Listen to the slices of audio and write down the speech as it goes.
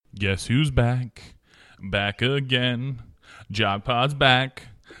Guess who's back? Back again. JogPod's back.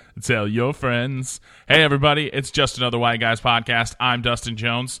 Tell your friends. Hey, everybody. It's Just Another White Guys podcast. I'm Dustin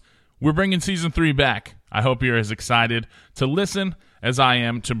Jones. We're bringing Season 3 back. I hope you're as excited to listen as I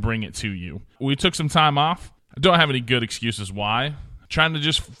am to bring it to you. We took some time off. I don't have any good excuses why. I'm trying to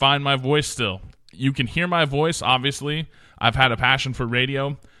just find my voice still. You can hear my voice, obviously. I've had a passion for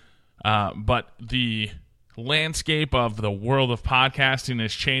radio, but the landscape of the world of podcasting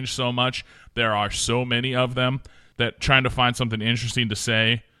has changed so much. There are so many of them that trying to find something interesting to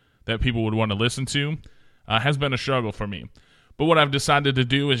say that people would want to listen to has been a struggle for me. But what I've decided to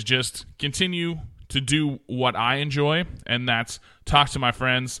do is just continue to do what I enjoy, and that's talk to my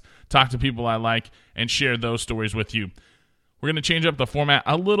friends, talk to people I like, and share those stories with you. We're going to change up the format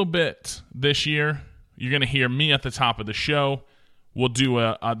a little bit this year. You're going to hear me at the top of the show. We'll do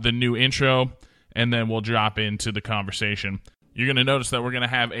the new intro, and then we'll drop into the conversation. You're going to notice that we're going to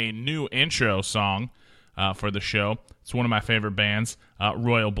have a new intro song for the show. It's one of my favorite bands,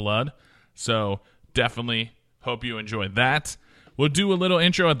 Royal Blood. So definitely hope you enjoy that. We'll do a little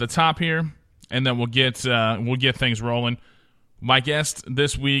intro at the top here, and then we'll get things rolling. My guest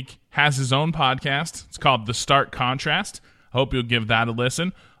this week has his own podcast. It's called The Stark Contrast. I hope you'll give that a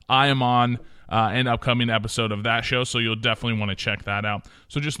listen. I am on an upcoming episode of that show, so you'll definitely want to check that out.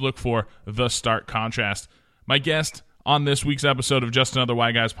 So just look for The Stark Contrast. My guest on this week's episode of Just Another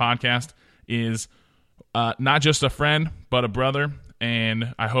White Guys podcast is not just a friend, but a brother,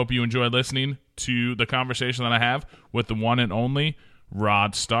 and I hope you enjoy listening to the conversation that I have with the one and only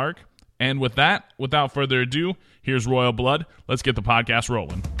Rod Stark. And with that, without further ado, here's Royal Blood. Let's get the podcast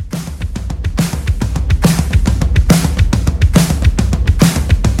rolling.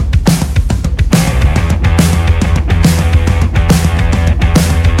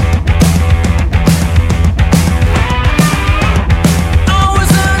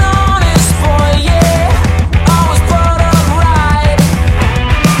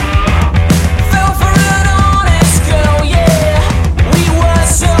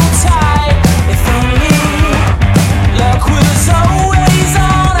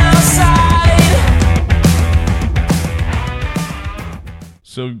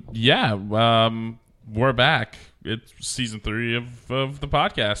 So, yeah, we're back. It's season 3 of the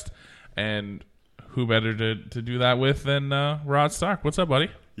podcast. And who better to do that with than Rod Stark? What's up,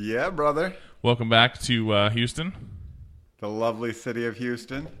 buddy? Yeah, brother. Welcome back to Houston. The lovely city of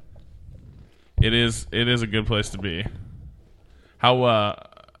Houston. It is a good place to be. How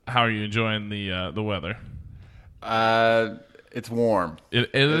are you enjoying the weather? It's warm.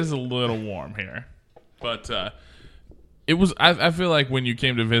 It is a little warm here. But it was. I feel like when you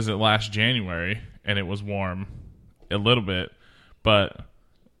came to visit last January and it was warm a little bit, but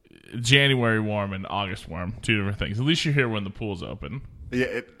January warm and August warm, two different things. At least you're here when the pool's open.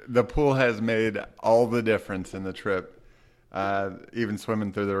 Yeah, the pool has made all the difference in the trip. Even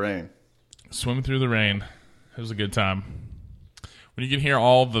swimming through the rain. Swimming through the rain, it was a good time. When you can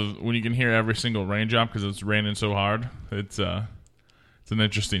hear every single raindrop because it's raining so hard, it's an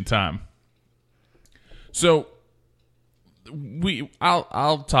interesting time. So.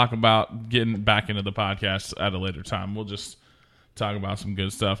 I'll talk about getting back into the podcast at a later time. We'll just talk about some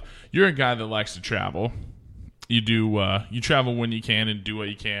good stuff. You're a guy that likes to travel. You you travel when you can and do what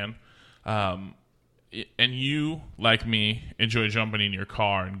you can. And you, like me, enjoy jumping in your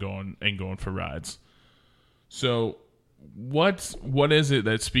car and going for rides. So what is it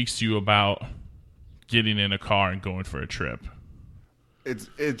that speaks to you about getting in a car and going for a trip?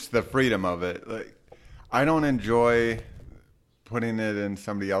 It's the freedom of it. Like, I don't enjoy putting it in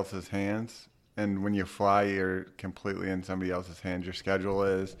somebody else's hands, and when you fly, you're completely in somebody else's hands. Your schedule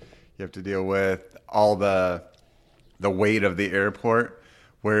is, you have to deal with all the weight of the airport,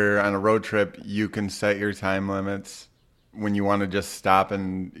 where on a road trip, you can set your time limits. When you want to just stop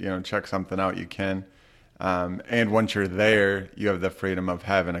and check something out, you can. And once you're there, you have the freedom of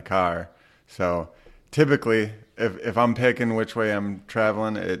having a car. So typically, if I'm picking which way I'm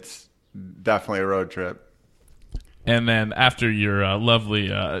traveling, it's definitely a road trip. And then after your lovely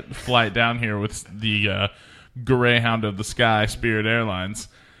flight down here with the Greyhound of the Sky, Spirit Airlines,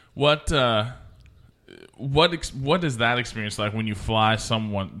 what is that experience like when you fly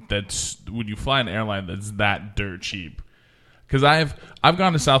an airline that's that dirt cheap? Because I've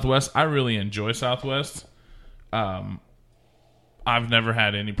gone to Southwest. I really enjoy Southwest. I've never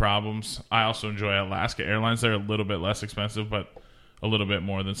had any problems. I also enjoy Alaska Airlines. They're a little bit less expensive, but a little bit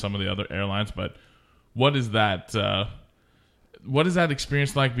more than some of the other airlines. But what is that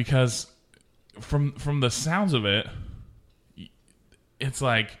experience like? Because from the sounds of it, it's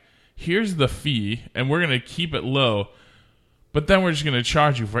like, here's the fee, and we're going to keep it low, But then we're just going to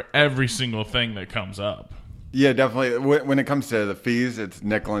charge you for every single thing that comes up. Yeah, definitely. When it comes to the fees, it's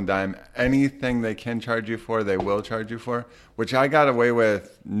nickel and dime. Anything they can charge you for, they will charge you for, which I got away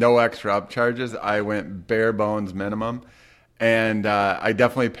with no extra upcharges. I went bare bones minimum, and I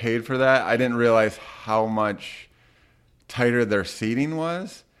definitely paid for that. I didn't realize how much tighter their seating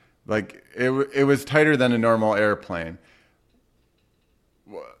was. Like, it was tighter than a normal airplane.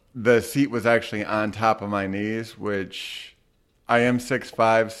 The seat was actually on top of my knees, which... I am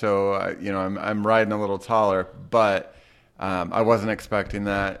 6'5", so I'm riding a little taller, but I wasn't expecting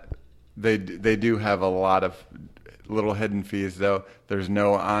that. They do have a lot of little hidden fees, though. There's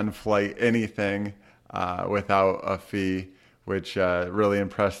no on-flight anything without a fee, which really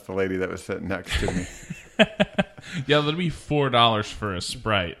impressed the lady that was sitting next to me. Yeah, that'd be $4 for a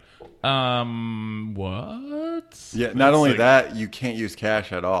Sprite. What? Yeah, not only that, you can't use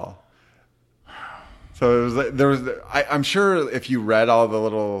cash at all. So I'm sure if you read all the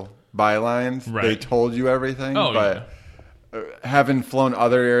little bylines, right, they told you everything. Oh, but having flown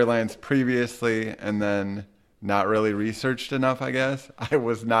other airlines previously and then not really researched enough, I guess, I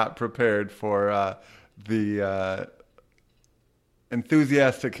was not prepared for the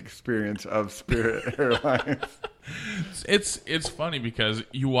enthusiastic experience of Spirit Airlines. It's funny because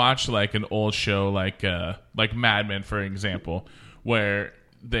you watch like an old show like Mad Men, for example, where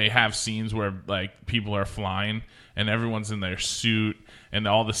they have scenes where like people are flying and everyone's in their suit and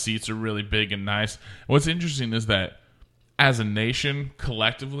all the seats are really big and nice. What's interesting is that as a nation,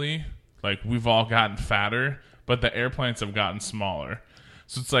 collectively, like we've all gotten fatter, but the airplanes have gotten smaller.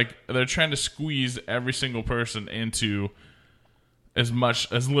 So it's like they're trying to squeeze every single person into as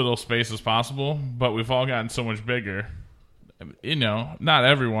little space as possible, but we've all gotten so much bigger. Not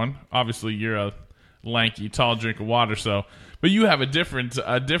everyone. Obviously, you're a lanky, tall drink of water, but you have a different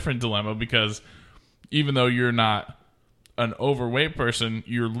dilemma because even though you're not an overweight person,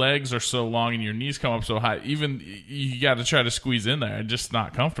 your legs are so long and your knees come up so high. Even you got to try to squeeze in there, and just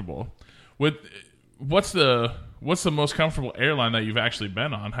not comfortable. What's the most comfortable airline that you've actually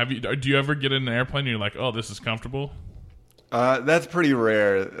been on? Do you ever get in an airplane and you're like, oh, this is comfortable? That's pretty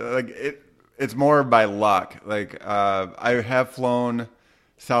rare. Like it's more by luck. Like I have flown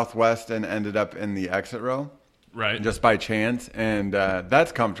Southwest and ended up in the exit row. Right. Just by chance. And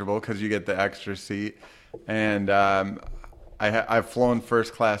that's comfortable because you get the extra seat. And I've flown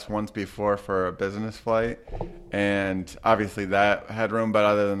first class once before for a business flight. And obviously that had room. But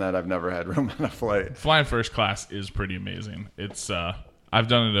other than that, I've never had room on a flight. Flying first class is pretty amazing. It's I've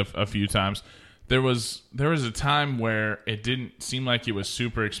done it a few times. There was a time where it didn't seem like it was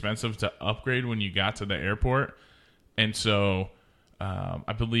super expensive to upgrade when you got to the airport. And so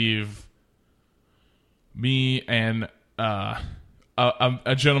I believe me and a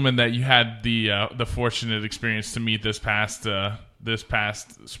gentleman that you had the fortunate experience to meet this past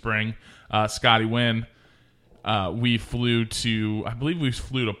spring, Scotty Wynn, we flew to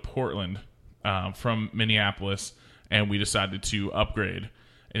Portland from Minneapolis, and we decided to upgrade,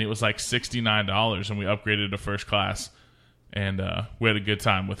 and it was like $69, and we upgraded to first class, and we had a good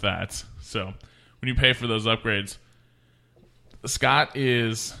time with that. So when you pay for those upgrades, Scott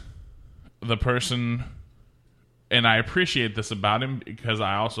is the person. And I appreciate this about him because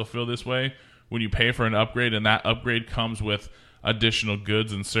I also feel this way. When you pay for an upgrade and that upgrade comes with additional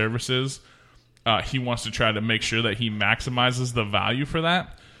goods and services, he wants to try to make sure that he maximizes the value for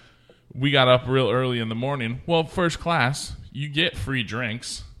that. We got up real early in the morning. Well, first class, you get free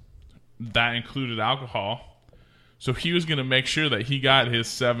drinks. That included alcohol. So he was going to make sure that he got his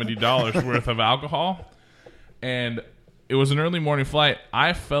 $70 worth of alcohol. And it was an early morning flight.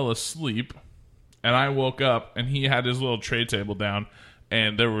 I fell asleep. And I woke up, and he had his little tray table down,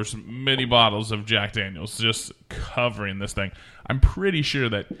 and there was many bottles of Jack Daniels just covering this thing. I'm pretty sure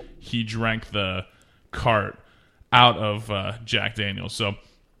that he drank the cart out of Jack Daniels. So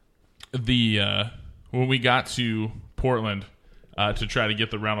when we got to Portland to try to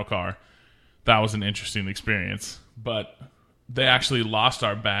get the rental car, that was an interesting experience. But they actually lost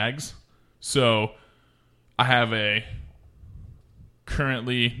our bags, so I have a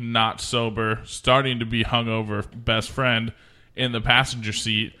currently not sober, starting to be hungover best friend in the passenger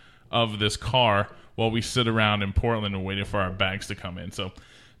seat of this car while we sit around in Portland and waiting for our bags to come in. So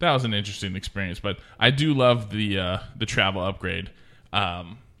that was an interesting experience. But I do love the travel upgrade.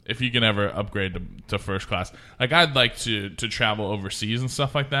 If you can ever upgrade to first class, like I'd like to travel overseas and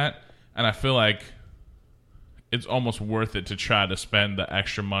stuff like that, and I feel like it's almost worth it to try to spend the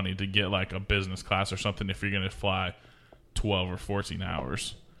extra money to get like a business class or something if you're going to fly 12 or 14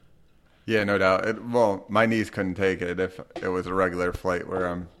 hours. Yeah, no doubt. My knees couldn't take it if it was a regular flight where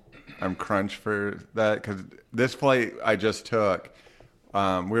I'm I'm crunched for that because this flight I just took, we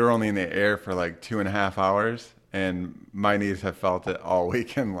were only in the air for like 2.5 hours, and my knees have felt it all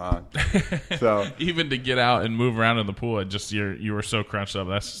weekend long. So even to get out and move around in the pool, you were so crunched up.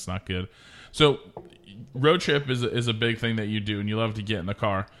 That's just not good. So road trip is a big thing that you do, and you love to get in the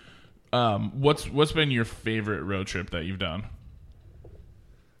car. What's been your favorite road trip that you've done?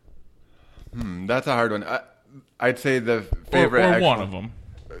 That's a hard one. I'd say the favorite or one of them.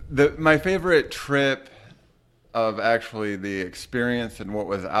 My favorite trip of actually the experience and what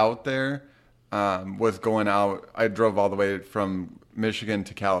was out there was going out. I drove all the way from Michigan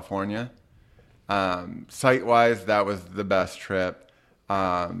to California. Site-wise, that was the best trip.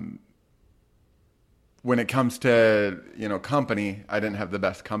 When it comes to company, I didn't have the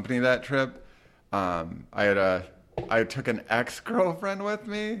best company that trip. I took an ex-girlfriend with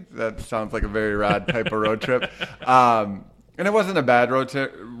me. That sounds like a very rad type of road trip. And it wasn't a bad road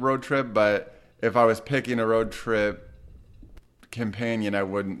trip, but if I was picking a road trip companion, I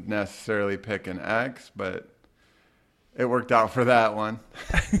wouldn't necessarily pick an ex, but it worked out for that one.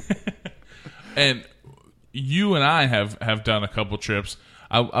 And you and I have done a couple trips.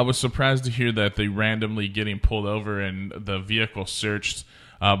 I was surprised to hear that they randomly getting pulled over and the vehicle searched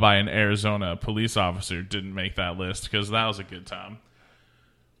by an Arizona police officer didn't make that list, because that was a good time.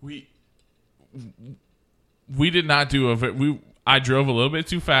 We did not do I drove a little bit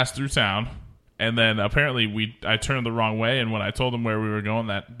too fast through town, and then apparently I turned the wrong way, and when I told them where we were going,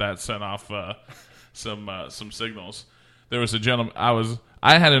 that sent off some signals. There was a gentleman.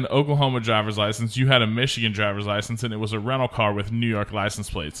 I had an Oklahoma driver's license. You had a Michigan driver's license, and it was a rental car with New York license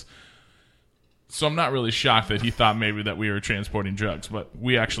plates. So I'm not really shocked that he thought maybe that we were transporting drugs, but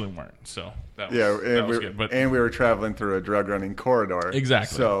we actually weren't. So that was good. And we were traveling through a drug running corridor.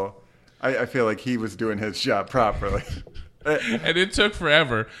 Exactly. So I feel like he was doing his job properly. And it took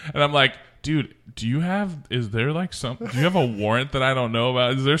forever. And I'm like, dude, do you have a warrant that I don't know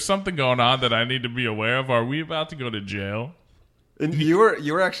about? Is there something going on that I need to be aware of? Are we about to go to jail? And you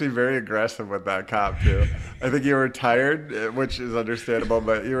were actually very aggressive with that cop too. I think you were tired, which is understandable,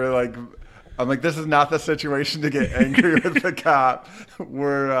 but you were like, I'm like, this is not the situation to get angry with the cop.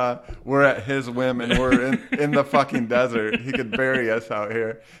 We're at his whim, and we're in the fucking desert. He could bury us out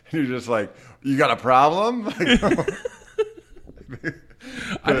here. And you're just like, you got a problem?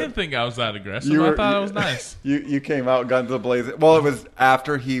 I didn't think I was that aggressive. I thought it was nice. You came out guns a-blazing. Well, it was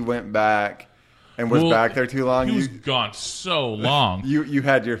after he went back and was back there too long. He was gone so long. You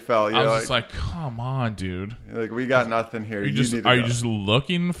had your fill. I was just like, come on, dude. Like, we got nothing here. Are you just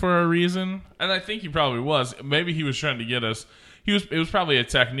looking for a reason? And I think he probably was. Maybe he was trying to get us. It was probably a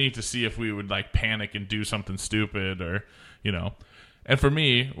technique to see if we would like panic and do something stupid, or And for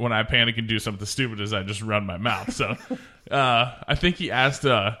me, when I panic and do something stupid, is I just run my mouth. So I think he asked,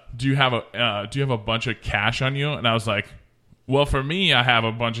 "Do you have a bunch of cash on you?" And I was like, "Well, for me, I have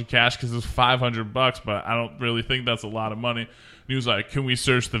a bunch of cash because it's $500, but I don't really think that's a lot of money." And he was like, "Can we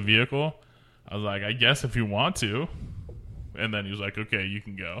search the vehicle?" I was like, "I guess if you want to." And then he was like, "Okay, you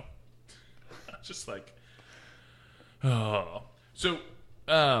can go." I was just like, oh. So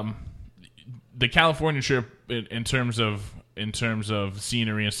the California trip, in terms of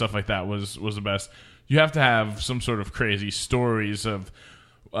scenery and stuff like that, was the best. You have to have some sort of crazy stories of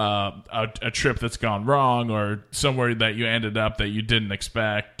a trip that's gone wrong, or somewhere that you ended up that you didn't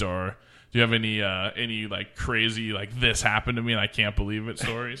expect, or do you have any like crazy, like, this happened to me and I can't believe it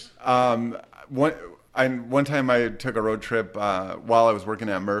stories? One time I took a road trip while I was working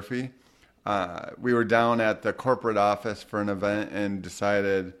at Murphy. We were down at the corporate office for an event and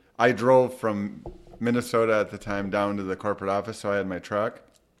decided, I drove from Minnesota at the time down to the corporate office, so I had my truck.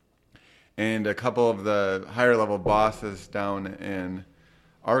 And a couple of the higher level bosses down in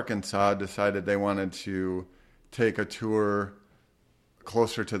Arkansas decided they wanted to take a tour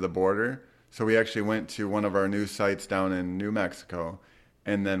closer to the border. So we actually went to one of our new sites down in New Mexico.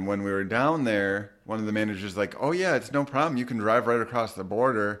 And then when we were down there, one of the managers was like, "Oh yeah, it's no problem. You can drive right across the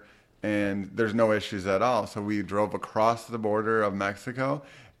border and there's no issues at all." So we drove across the border of Mexico.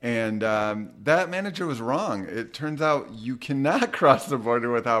 And that manager was wrong. It turns out you cannot cross the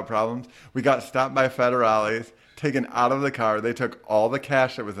border without problems. We got stopped by federales, taken out of the car. They took all the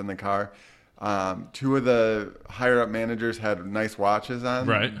cash that was in the car. Two of the higher-up managers had nice watches on.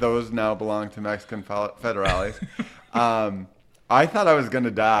 Right. Those now belong to Mexican federales. I thought I was going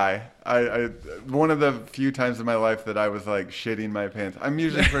to die. I one of the few times in my life that I was like shitting my pants. I'm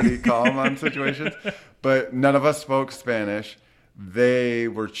usually pretty calm on situations, but none of us spoke Spanish. They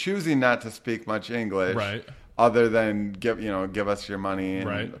were choosing not to speak much English, right, other than give us your money. And,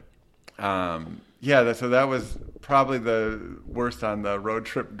 right. So that was probably the worst on the road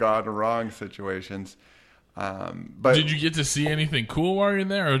trip gone wrong situations. But did you get to see anything cool while you're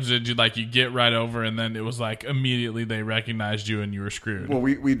there, or did you get right over and then it was like immediately they recognized you and you were screwed? Well,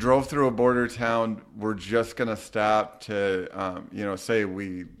 we drove through a border town. We're just gonna stop to say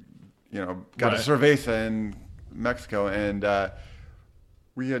we got a cerveza in Mexico, and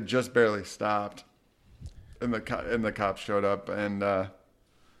we had just barely stopped, and the cops showed up and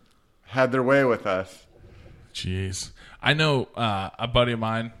had their way with us. Jeez. I know a buddy of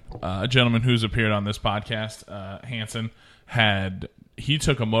mine, a gentleman who's appeared on this podcast, Hanson, he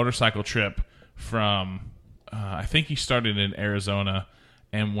took a motorcycle trip from, I think he started in Arizona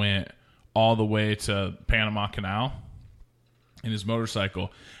and went all the way to Panama Canal in his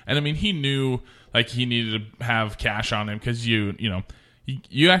motorcycle. And I mean, he knew like he needed to have cash on him because you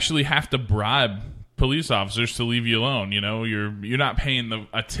actually have to bribe police officers to leave you alone. You're not paying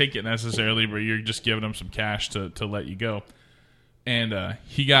a ticket necessarily, but you're just giving them some cash to let you go. And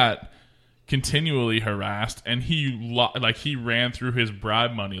he got continually harassed, and he ran through his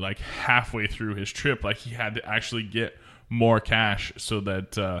bribe money like halfway through his trip. Like he had to actually get more cash so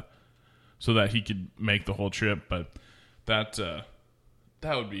that he could make the whole trip. But that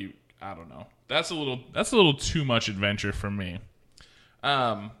would be, I don't know. That's a little too much adventure for me.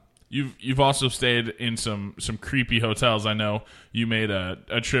 You've also stayed in some creepy hotels. I know you made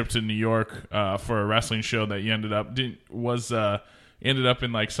a trip to New York for a wrestling show that you ended up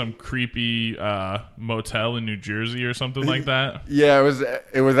in like some creepy motel in New Jersey or something like that. Yeah,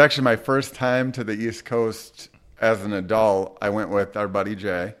 it was actually my first time to the East Coast as an adult. I went with our buddy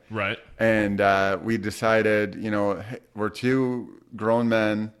Jay. Right. And we decided, hey, we're two grown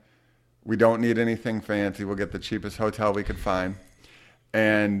men. We don't need anything fancy. We'll get the cheapest hotel we could find.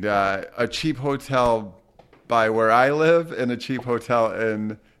 And a cheap hotel by where I live and a cheap hotel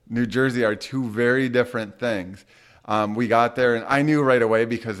in New Jersey are two very different things. We got there, and I knew right away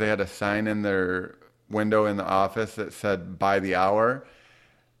because they had a sign in their window in the office that said "by the hour,"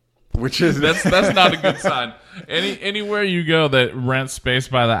 which is that's not a good sign. Anywhere you go that rents space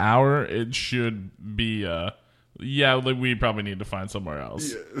by the hour, it should be. We probably need to find somewhere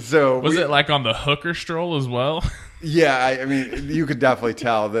else. So was it like on the hooker stroll as well? Yeah, I mean, you could definitely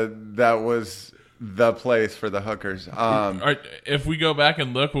tell that was the place for the hookers. If we go back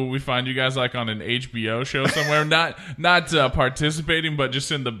and look, will we find you guys like on an HBO show somewhere? not participating, but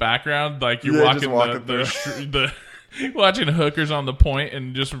just in the background, like you're walking the watching hookers on the point,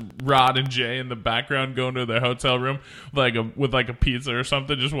 and just Rod and Jay in the background going to their hotel room with a pizza or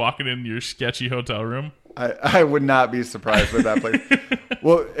something, just walking in your sketchy hotel room. I would not be surprised with that place.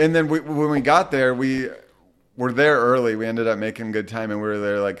 Well, and then when we got there, we were there early. We ended up making good time, and we were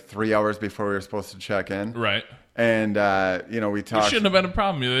there like 3 hours before we were supposed to check in. Right. And, we talked. It shouldn't have been a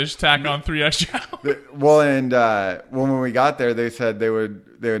problem. They just tack on 3 extra hours. Well, and when we got there, they said they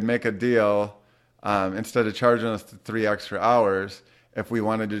would make a deal. Instead of charging us 3 extra hours, if we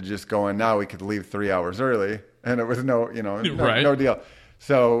wanted to just go in now, we could leave 3 hours early. And it was no deal.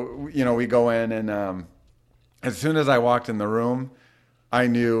 So, we go in, and as soon as I walked in the room, I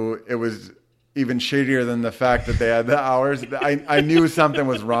knew it was even shadier than the fact that they had the hours. I knew something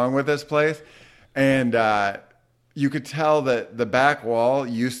was wrong with this place. And you could tell that the back wall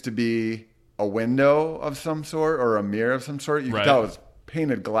used to be a window of some sort or a mirror of some sort. You could tell it was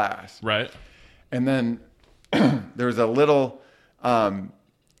painted glass. Right. And then there was a little, a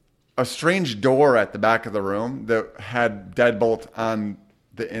strange door at the back of the room that had deadbolt on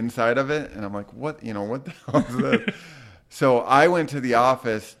the inside of it. And I'm like, what the hell is this? So I went to the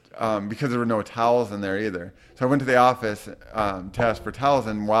office because there were no towels in there either. So I went to the office to ask for towels.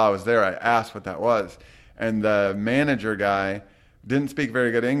 And while I was there, I asked what that was. And the manager guy didn't speak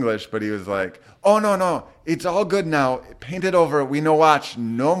very good English, but he was like, oh, no, it's all good now. Paint it over. We no watch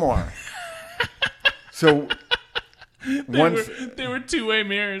no more. So they were two-way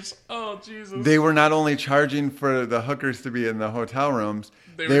mirrors. Oh, Jesus. They were not only charging for the hookers to be in the hotel rooms,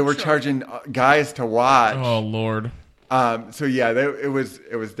 they were charging guys to watch. Oh, Lord. So yeah, it was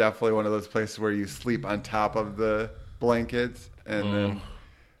definitely one of those places where you sleep on top of the blankets and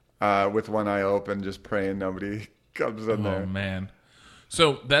then with one eye open, just praying nobody comes in there. Oh, man.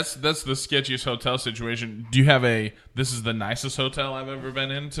 So that's the sketchiest hotel situation. Do you have this is the nicest hotel I've ever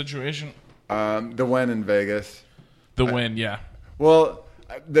been in situation? The Wynn in Vegas. The Wynn, yeah. Well,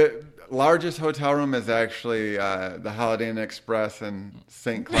 the largest hotel room is actually the Holiday Inn Express in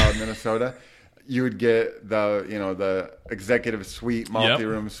St. Cloud, Minnesota. You would get the executive suite,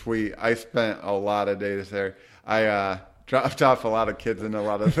 multi-room suite. I spent a lot of days there. I dropped off a lot of kids in a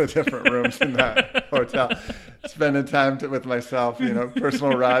lot of the different rooms in that hotel, spending time with myself,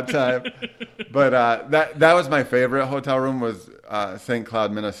 personal rod time. But that was my favorite hotel room was St.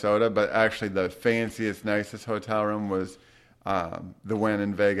 Cloud, Minnesota. But actually the fanciest, nicest hotel room was the Wynn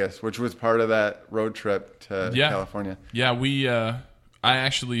in Vegas, which was part of that road trip to California. Yeah, I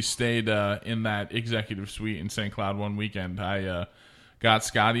actually stayed in that executive suite in St. Cloud one weekend. I got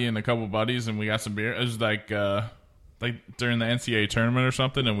Scotty and a couple buddies, and we got some beer. It was like during the NCAA tournament or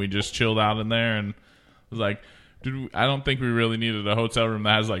something, and we just chilled out in there. And it was like, dude, I don't think we really needed a hotel room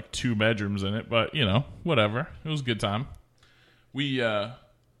that has like 2 bedrooms in it, but whatever. It was a good time. We've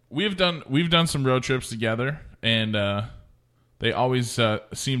done some road trips together, and they always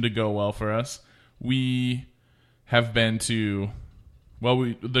seem to go well for us. We have been to.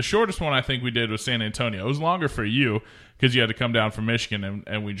 Well, the shortest one I think we did was San Antonio. It was longer for you because you had to come down from Michigan,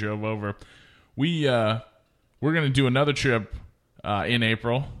 and we drove over. We're going to do another trip in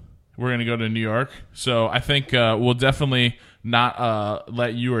April. We're going to go to New York. So I think we'll definitely not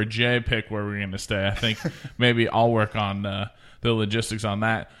let you or Jay pick where we're going to stay. I think maybe I'll work on the logistics on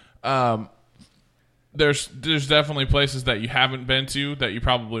that. There's definitely places that you haven't been to that you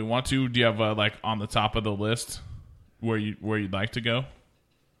probably want to. Do you have on the top of the list where you'd like to go?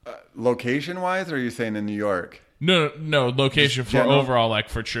 Location wise, or are you saying in New York? No, location for overall,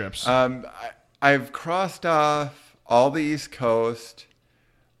 for trips. I've crossed off all the East Coast,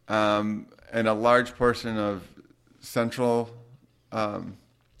 and a large portion of Central. The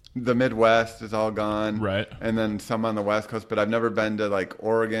Midwest is all gone, right? And then some on the West Coast. But I've never been to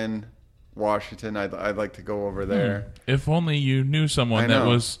Oregon, Washington. I'd like to go over there. If only you knew someone that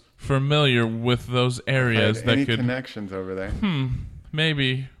was familiar with those areas that could connections over there.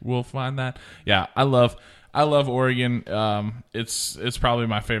 Maybe we'll find that. Yeah, I love Oregon. It's probably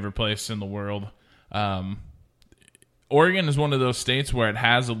my favorite place in the world. Oregon is one of those states where it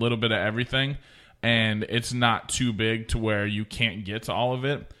has a little bit of everything, and it's not too big to where you can't get to all of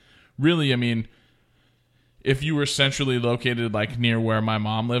it. Really, I mean, if you were centrally located near where my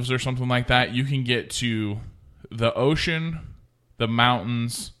mom lives or something like that, you can get to the ocean, the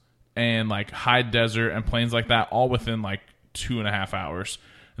mountains, and high desert and plains like that all within 2.5 hours.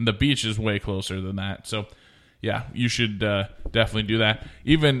 And the beach is way closer than that. So yeah, you should definitely do that.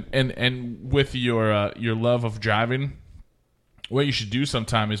 Even and with your love of driving, what you should do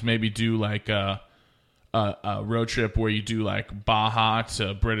sometime is maybe do a road trip where you do Baja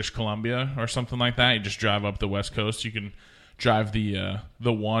to British Columbia or something like that. You just drive up the West Coast. You can drive the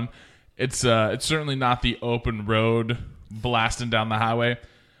one. It's certainly not the open road blasting down the highway.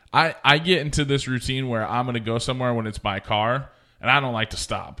 I get into this routine where I'm going to go somewhere when it's by car, and I don't like to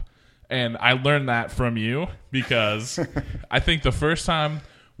stop. And I learned that from you because I think the first time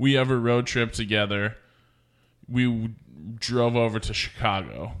we ever road trip together, we drove over to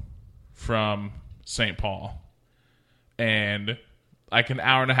Chicago from St. Paul. And an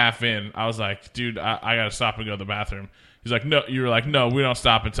hour and a half in, I was like, dude, I got to stop and go to the bathroom. He's like, no. You were like, no, we don't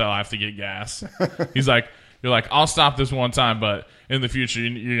stop until I have to get gas. He's like, you're like, I'll stop this one time, but in the future,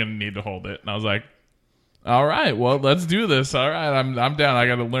 you're going to need to hold it. And I was like, all right, well, let's do this. All right, I'm down. I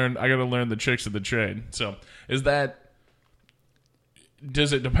got to learn the tricks of the trade. So does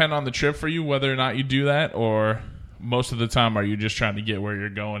it depend on the trip for you whether or not you do that, or most of the time are you just trying to get where you're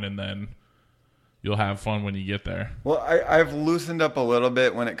going and then you'll have fun when you get there? Well, I've loosened up a little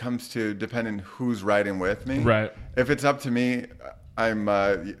bit when it comes to depending who's riding with me. Right. If it's up to me, I'm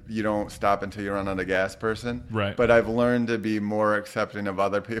you don't stop until you run out of gas person. Right. But I've learned to be more accepting of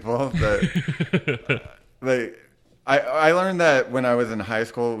other people. That I learned that when I was in high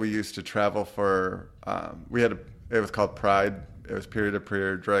school, we used to travel for it was called Pride. It was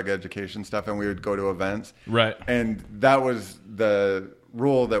peer-to-peer drug education stuff, and we would go to events. Right. And that was the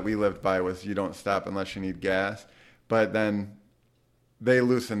rule that we lived by, was you don't stop unless you need gas. But then they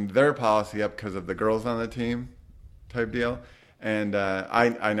loosened their policy up because of the girls on the team type deal. And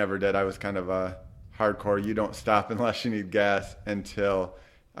I never did. I was kind of a hardcore, you don't stop unless you need gas, until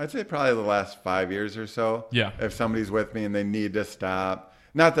I'd say probably the last 5 years or so. Yeah. If somebody's with me and they need to stop.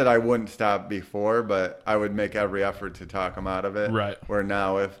 Not that I wouldn't stop before, but I would make every effort to talk them out of it. Right. Where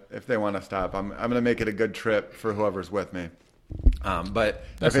now, if they want to stop, I'm going to make it a good trip for whoever's with me. But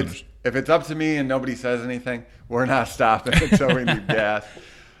if it's up to me and nobody says anything, we're not stopping until we need gas.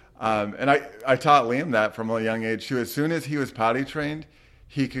 And I taught Liam that from a young age too. As soon as he was potty trained,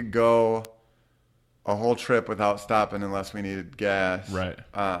 he could go a whole trip without stopping unless we needed gas. Right.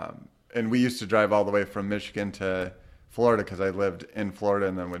 And we used to drive all the way from Michigan to Florida because I lived in Florida,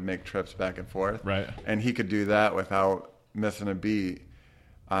 and then would make trips back and forth. Right. And he could do that without missing a beat.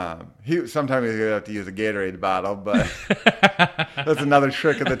 He sometimes he's gonna have to use a Gatorade bottle, but that's another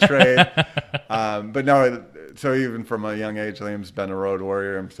trick of the trade. But no, so even from a young age, Liam's been a road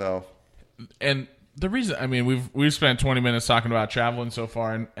warrior himself. And the reason, I mean, we've spent 20 minutes talking about traveling so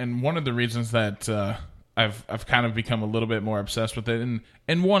far, and one of the reasons that I've kind of become a little bit more obsessed with it,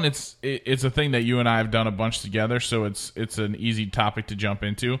 and one, it's a thing that you and I have done a bunch together, so it's an easy topic to jump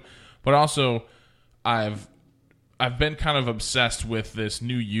into, but also I've been kind of obsessed with this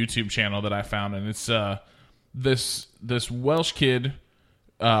new YouTube channel that I found, and it's this Welsh kid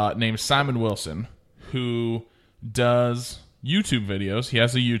named Simon Wilson who does YouTube videos. He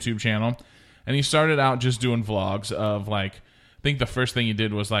has a YouTube channel, and he started out just doing vlogs of, like, I think the first thing he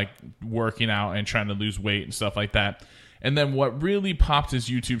did was like working out and trying to lose weight and stuff like that. And then what really popped his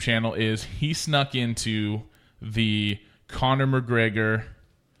YouTube channel is he snuck into the Conor McGregor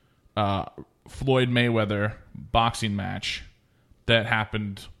Floyd Mayweather boxing match that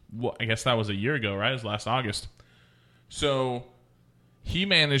happened, well, I guess that was a year ago, right? It was last August. So he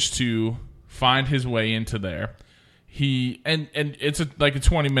managed to find his way into there. And it's like a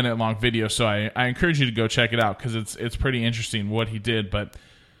 20-minute long video, so I encourage you to go check it out because it's pretty interesting what he did. But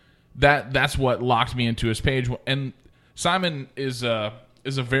that's what locked me into his page. And Simon is a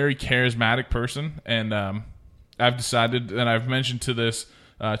very charismatic person, and I've decided, and I've mentioned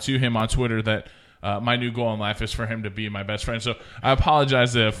to him on Twitter that my new goal in life is for him to be my best friend. So I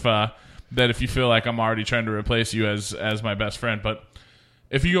apologize if you feel like I'm already trying to replace you as my best friend, but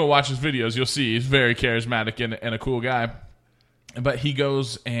if you go watch his videos, you'll see he's very charismatic and a cool guy. But he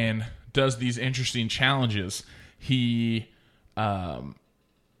goes and does these interesting challenges. He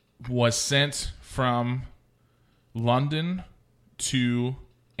was sent from London to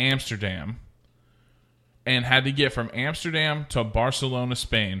Amsterdam and had to get from Amsterdam to Barcelona,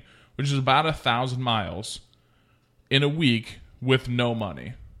 Spain, which is about 1,000 miles, in a week with no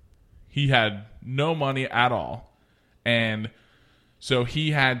money. He had no money at all. And so he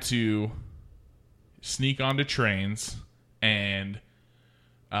had to sneak onto trains and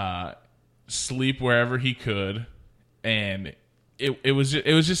sleep wherever he could, and it was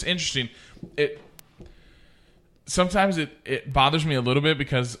just interesting. Sometimes it bothers me a little bit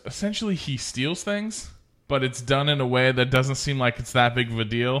because essentially he steals things, but it's done in a way that doesn't seem like it's that big of a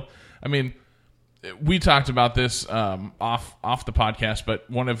deal. I mean, we talked about this off the podcast, but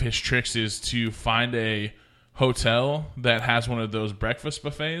one of his tricks is to find a hotel that has one of those breakfast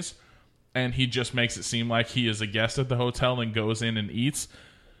buffets, and he just makes it seem like he is a guest at the hotel and goes in and eats,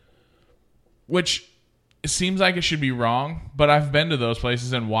 which it seems like it should be wrong, but I've been to those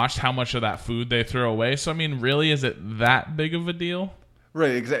places and watched how much of that food they throw away. So I mean, really, is it that big of a deal?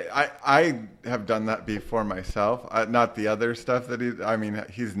 Right, exactly. I have done that before myself. Not the other stuff that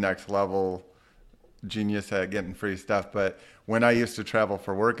he's next level genius at getting free stuff, but when I used to travel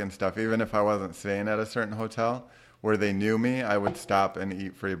for work and stuff, even if I wasn't staying at a certain hotel where they knew me, I would stop and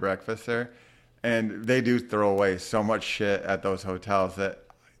eat free breakfast there. And they do throw away so much shit at those hotels that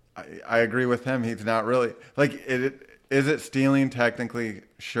I agree with him. He's not really, like, is it stealing? Technically,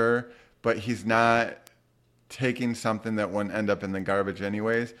 sure, but he's not taking something that wouldn't end up in the garbage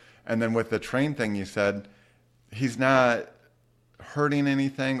anyways. And then with the train thing you said, he's not hurting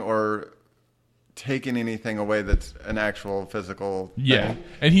anything or taking anything away that's an actual physical thing. Yeah,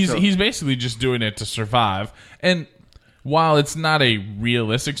 and he's basically just doing it to survive. And while it's not a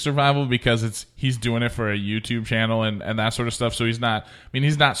realistic survival because he's doing it for a YouTube channel and that sort of stuff, so he's not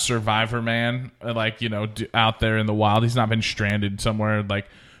Survivor Man, like, out there in the wild. He's not been stranded somewhere like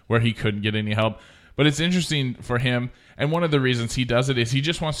where he couldn't get any help. But it's interesting for him, and one of the reasons he does it is he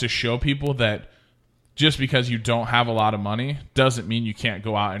just wants to show people that just because you don't have a lot of money doesn't mean you can't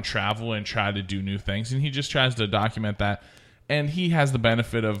go out and travel and try to do new things. And he just tries to document that. And he has the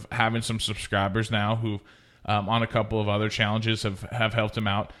benefit of having some subscribers now who, on a couple of other challenges, have helped him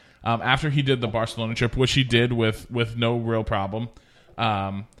out. After he did the Barcelona trip, which he did with no real problem,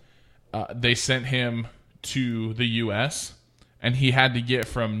 they sent him to the U.S., and he had to get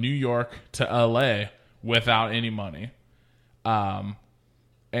from New York to L.A. without any money.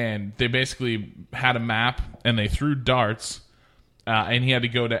 And they basically had a map, and they threw darts, and he had to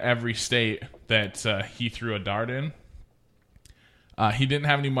go to every state that he threw a dart in. He didn't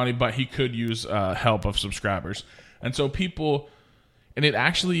have any money, but he could use help of subscribers. And so people, and it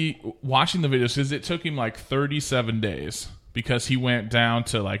actually, watching the videos, because it took him like 37 days, because he went down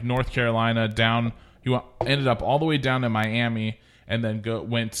to like North Carolina, ended up all the way down to Miami, and then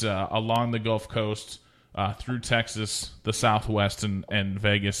went along the Gulf Coast, through Texas, the Southwest, and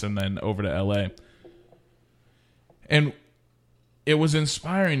Vegas, and then over to LA. And it was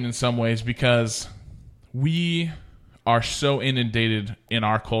inspiring in some ways because we are so inundated in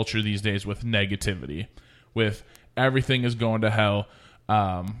our culture these days with negativity, with everything is going to hell.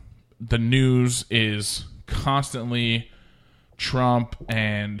 The news is constantly Trump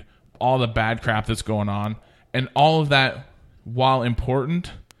and all the bad crap that's going on. And all of that, while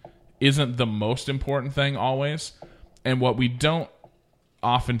important, isn't the most important thing always. And what we don't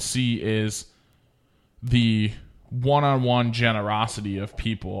often see is the one-on-one generosity of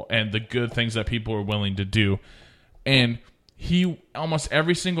people and the good things that people are willing to do. And almost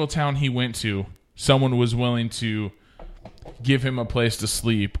every single town he went to, someone was willing to give him a place to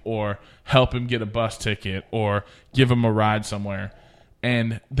sleep or help him get a bus ticket or give him a ride somewhere.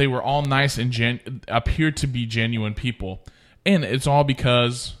 And they were all nice and appeared to be genuine people. And it's all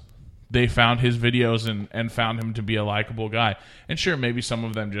because they found his videos and found him to be a likable guy. And sure, maybe some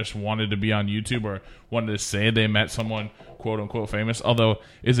of them just wanted to be on YouTube or wanted to say they met someone quote-unquote famous. Although,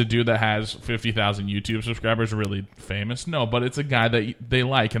 is a dude that has 50,000 YouTube subscribers really famous? No, but it's a guy that they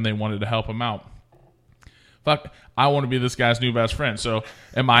like and they wanted to help him out. Fuck, I want to be this guy's new best friend. So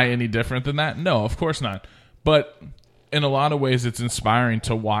am I any different than that? No, of course not. But in a lot of ways, it's inspiring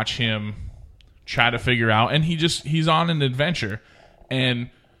to watch him try to figure out. And he's on an adventure. And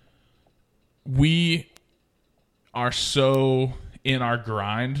we are so in our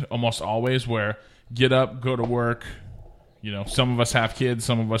grind almost always, where get up, go to work. You know, some of us have kids,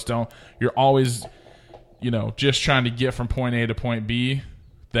 some of us don't. You're always, just trying to get from point A to point B.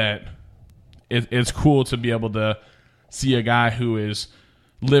 That it's cool to be able to see a guy who is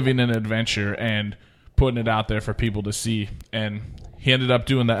living an adventure and putting it out there for people to see. And he ended up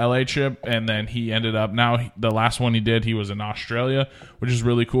doing the LA trip, and then he ended up, now the last one he did, he was in Australia, which is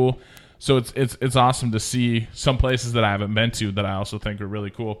really cool. So it's awesome to see some places that I haven't been to that I also think are really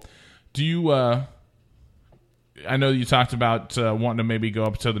cool. Do you I know you talked about wanting to maybe go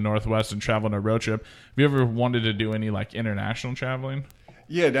up to the Northwest and travel on a road trip. Have you ever wanted to do any like international traveling?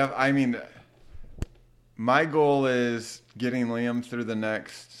 Yeah, I mean, my goal is getting Liam through the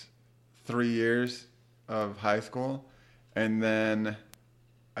next 3 years of high school, and then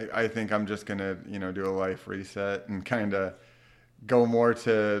I think I'm just gonna do a life reset and kind of go more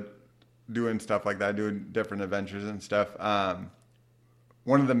to doing stuff like that, doing different adventures and stuff.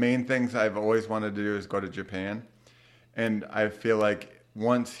 One of the main things I've always wanted to do is go to Japan. And I feel like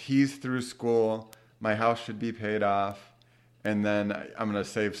once he's through school, my house should be paid off. And then I'm going to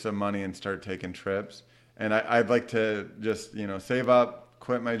save some money and start taking trips. And I'd like to just, save up,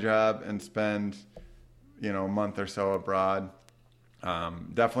 quit my job, and spend, a month or so abroad.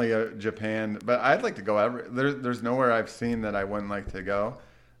 Definitely Japan. But I'd like to go there's nowhere I've seen that I wouldn't like to go.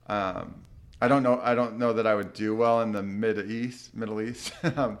 I don't know that I would do well in the Middle East.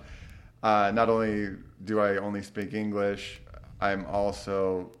 Not only do I only speak English, I'm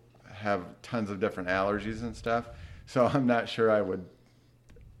also have tons of different allergies and stuff. So I'm not sure I would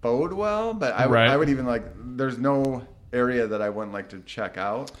bode well, but I would even there's no area that I wouldn't like to check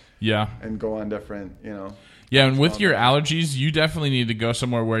out. Yeah. And go on different, Yeah, and with your allergies, you definitely need to go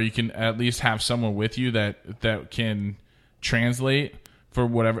somewhere where you can at least have someone with you that can translate for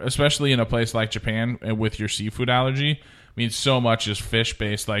whatever, especially in a place like Japan and with your seafood allergy. I mean, so much is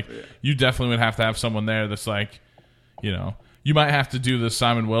fish-based. You definitely would have to have someone there that's you might have to do the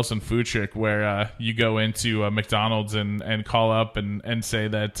Simon Wilson food trick where you go into McDonald's and call up and say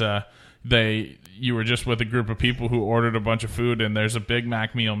that you were just with a group of people who ordered a bunch of food and there's a Big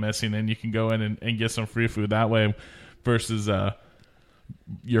Mac meal missing, and you can go in and get some free food that way versus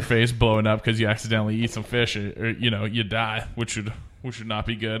your face blowing up because you accidentally eat some fish or you die, which would not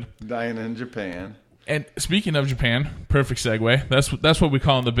be good. Dying in Japan. And speaking of Japan, perfect segue. That's what we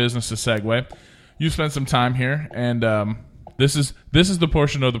call in the business a segue. You spent some time here, and this is the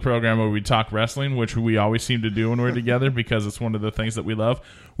portion of the program where we talk wrestling, which we always seem to do when we're together because it's one of the things that we love.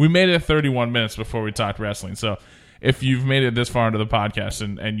 We made it 31 minutes before we talked wrestling, so if you've made it this far into the podcast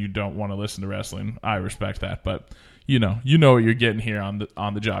and you don't want to listen to wrestling, I respect that. But you know what you're getting here on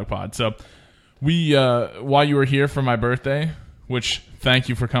the Jog Pod. So we while you were here for my birthday, which thank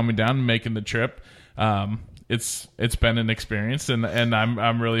you for coming down and making the trip. It's been an experience, and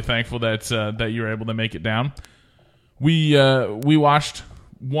I'm really thankful that you were able to make it down. We watched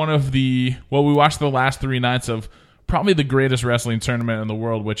we watched the last 3 nights of probably the greatest wrestling tournament in the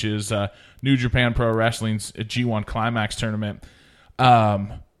world, which is New Japan Pro Wrestling's G1 Climax tournament.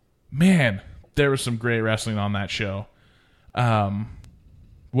 Man, there was some great wrestling on that show.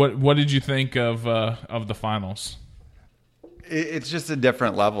 What did you think of the finals? It's just a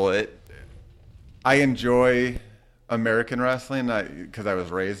different level. I enjoy American wrestling because I was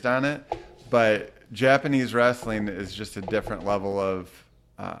raised on it, but Japanese wrestling is just a different level of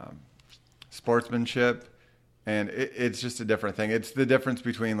sportsmanship And it's just a different thing. It's the difference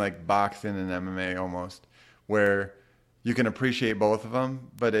between like boxing and MMA almost, where you can appreciate both of them,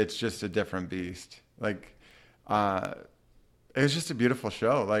 but it's just a different beast. Like, it was just a beautiful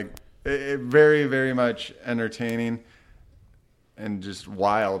show. Like, it very, very much entertaining and just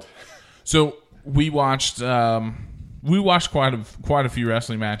wild. So we watched quite a few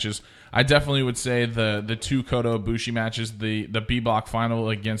wrestling matches. I definitely would say the two Kota Ibushi matches, the B Block final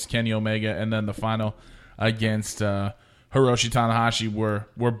against Kenny Omega, and then the final against Hiroshi Tanahashi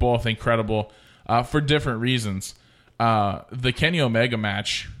were both incredible for different reasons. The Kenny Omega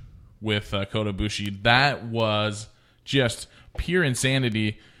match with Kota Ibushi, that was just pure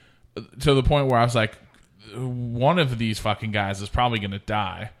insanity to the point where I was like, one of these fucking guys is probably going to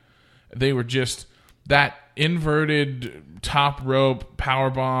die. They were just that inverted top rope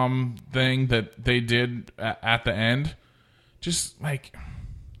powerbomb thing that they did at the end. Just like,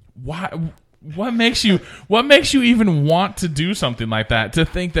 why? What makes you even want to do something like that? To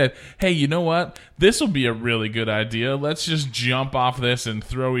think that, hey, you know what? This will be a really good idea. Let's just jump off this and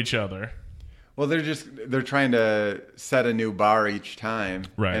throw each other. Well, they're trying to set a new bar each time.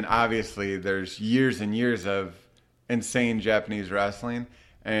 Right. And obviously there's years and years of insane Japanese wrestling,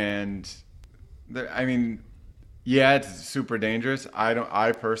 and yeah, it's super dangerous.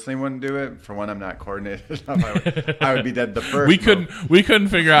 I personally wouldn't do it. For one, I'm not coordinated enough. I would be dead the first. We couldn't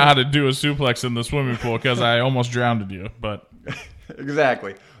figure out how to do a suplex in the swimming pool because I almost drowned you. But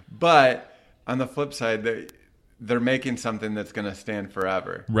exactly. But on the flip side, they're making something that's going to stand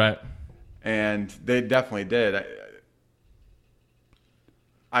forever. Right. And they definitely did.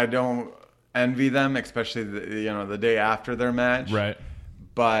 I don't envy them, especially the day after their match. Right.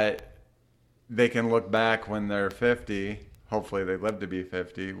 But they can look back when they're 50. Hopefully they live to be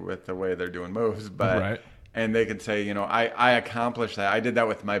 50 with the way they're doing moves. But right. And they could say, I accomplished that. I did that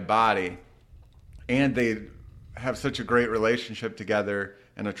with my body. And they have such a great relationship together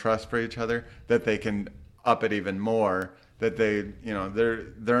and a trust for each other that they can up it even more. That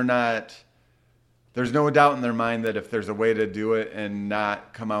they're not. There's no doubt in their mind that if there's a way to do it and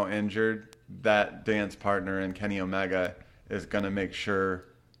not come out injured, that dance partner in Kenny Omega is going to make sure,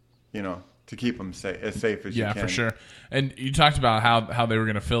 to keep them as safe as you can. Yeah, for sure. And you talked about how they were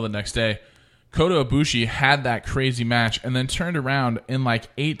going to fill the next day. Kota Ibushi had that crazy match and then turned around in like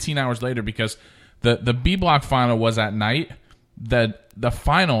 18 hours later, because the B Block final was at night. The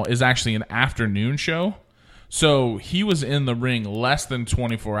final is actually an afternoon show. So he was in the ring less than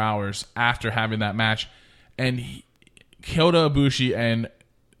 24 hours after having that match, and Kota Ibushi and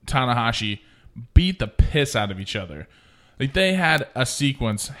Tanahashi beat the piss out of each other. Like, they had a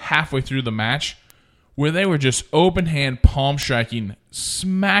sequence halfway through the match where they were just open hand palm striking,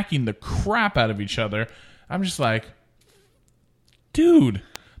 smacking the crap out of each other. I'm just like, dude,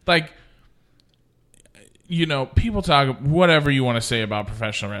 like, people talk whatever you want to say about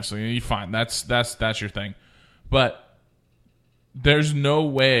professional wrestling. You fine, that's your thing. But there's no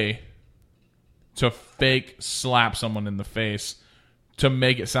way to fake slap someone in the face to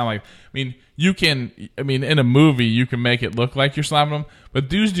make it sound like... in a movie, you can make it look like you're slapping them, but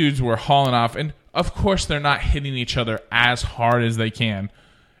these dudes were hauling off, and of course they're not hitting each other as hard as they can.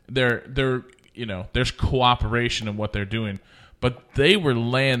 There's cooperation in what they're doing, but they were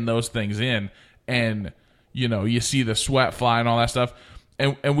laying those things in, and, you see the sweat fly and all that stuff.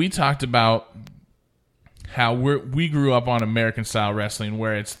 And we talked about how we grew up on American style wrestling,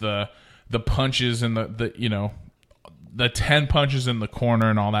 where it's the punches and the 10 punches in the corner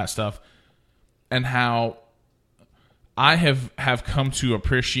and all that stuff, and how I have come to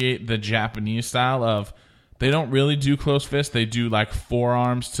appreciate the Japanese style of, they don't really do close fists. They do like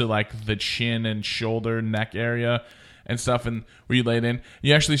forearms to like the chin and shoulder, neck area and stuff, and where you lay it in,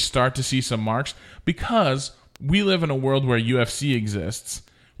 you actually start to see some marks, because we live in a world where UFC exists,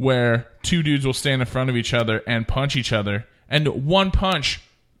 where two dudes will stand in front of each other and punch each other, and one punch,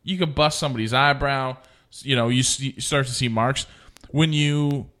 you could bust somebody's eyebrow. You start to see marks. When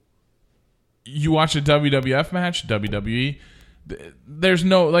you watch a WWF match, WWE, there's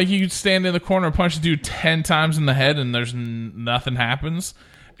no, like, you could stand in the corner and punch a dude 10 times in the head and there's nothing happens.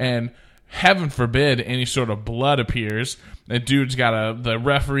 And heaven forbid any sort of blood appears. The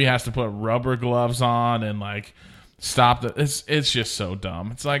referee has to put rubber gloves on and like stop it's just so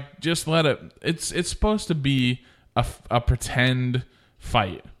dumb. It's like, just let it. It's supposed to be a pretend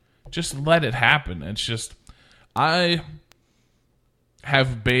fight. Just let it happen. It's just, I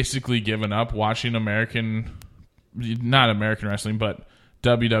have basically given up watching not American wrestling, but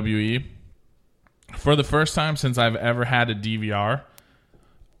WWE. For the first time since I've ever had a DVR,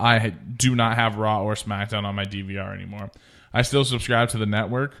 I do not have Raw or SmackDown on my DVR anymore. I still subscribe to the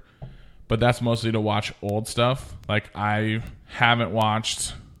network, but that's mostly to watch old stuff. Like I haven't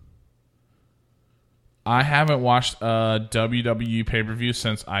watched a WWE pay-per-view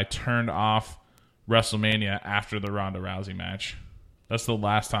since I turned off WrestleMania after the Ronda Rousey match. That's the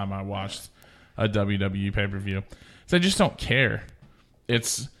last time I watched a WWE pay-per-view. So I just don't care.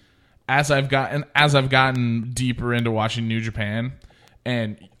 It's as I've gotten deeper into watching New Japan,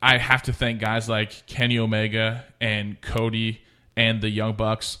 and I have to thank guys like Kenny Omega and Cody and the Young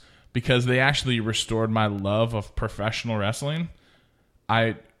Bucks because they actually restored my love of professional wrestling.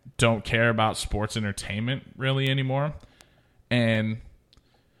 I don't care about sports entertainment really anymore, and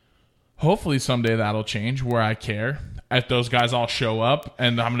hopefully someday that'll change where I care. If those guys all show up,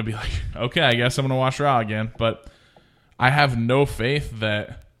 and I'm going to be like, okay, I guess I'm going to watch Raw again. But I have no faith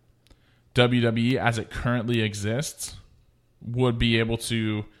that WWE, as it currently exists, would be able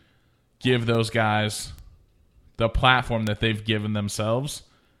to give those guys the platform that they've given themselves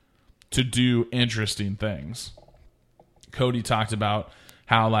to do interesting things. Cody talked about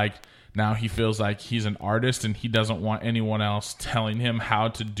how like now he feels like he's an artist and he doesn't want anyone else telling him how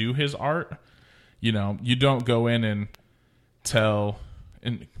to do his art. You know, you don't go in and tell,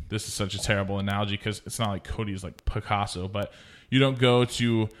 and this is such a terrible analogy because it's not like Cody's like Picasso, but you don't go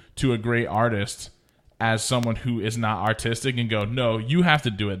to a great artist as someone who is not artistic and go, no, you have to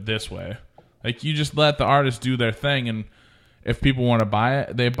do it this way. Like you just let the artist do their thing, and if people want to buy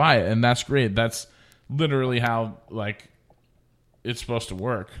it, they buy it, and that's great. That's literally how like it's supposed to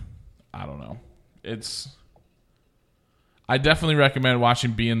work. I don't know. I definitely recommend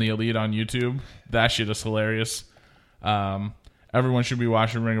watching Being the Elite on YouTube. That shit is hilarious. Everyone should be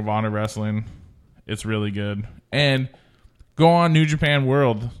watching Ring of Honor Wrestling. It's really good. And go on New Japan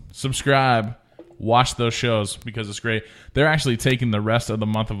World. Subscribe. Watch those shows because it's great. They're actually taking the rest of the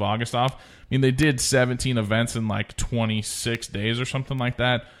month of August off. I mean, they did 17 events in like 26 days or something like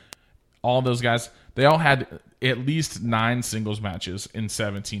that. All those guys, they all had at least 9 singles matches in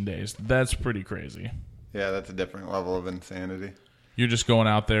 17 days. That's pretty crazy. Yeah, that's a different level of insanity. You're just going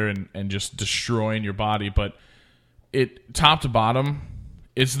out there and just destroying your body. But it top to bottom,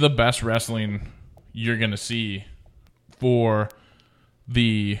 it's the best wrestling you're going to see for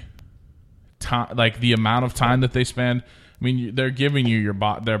the time, like the amount of time that they spend. I mean, they're giving you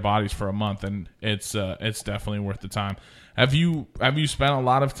their bodies for a month, and it's definitely worth the time. Have you spent a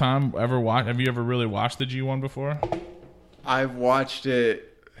lot of time have you ever really watched the G1 before? I've watched it.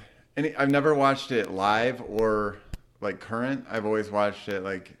 I've never watched it live or like current. I've always watched it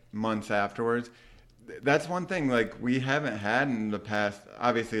like months afterwards. That's one thing like we haven't had in the past.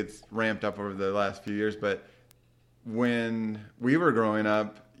 Obviously, it's ramped up over the last few years, but when we were growing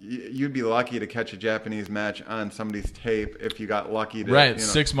up, you'd be lucky to catch a Japanese match on somebody's tape if you got lucky to. Right,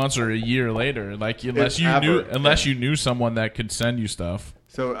 6 months or a year later, like unless you knew someone that could send you stuff.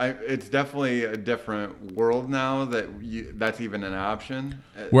 So it's definitely a different world now that's even an option.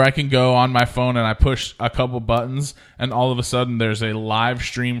 Where I can go on my phone and I push a couple buttons, and all of a sudden there's a live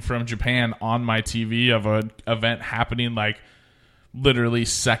stream from Japan on my TV of an event happening like literally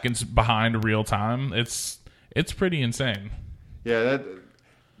seconds behind real time. It's pretty insane. Yeah,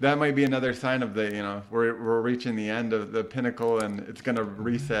 that might be another sign of we're reaching the end of the pinnacle, and it's going to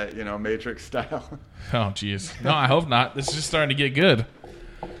reset, Matrix style. Oh, jeez. No, I hope not. This is just starting to get good.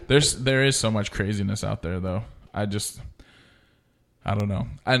 There is so much craziness out there, though. I don't know.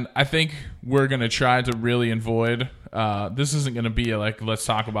 And I think we're going to try to really avoid, this isn't going to be a, like, let's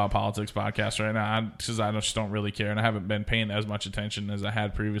talk about politics podcast right now, because I just don't really care, and I haven't been paying as much attention as I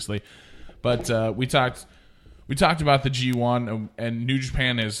had previously. But we talked about the G1, and New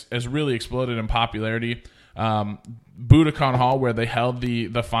Japan has really exploded in popularity. Budokan Hall, where they held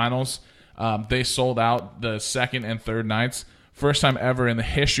the finals, they sold out the second and third nights. First time ever in the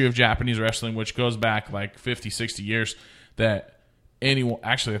history of Japanese wrestling, which goes back like 50, 60 years, that anyone,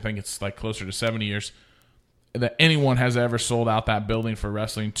 actually I think it's like closer to 70 years, that anyone has ever sold out that building for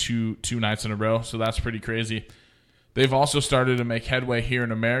wrestling two nights in a row. So that's pretty crazy. They've also started to make headway here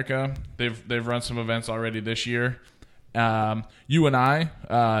in America. They've run some events already this year. You and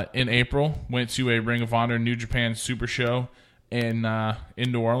I, in April, went to a Ring of Honor New Japan Super Show in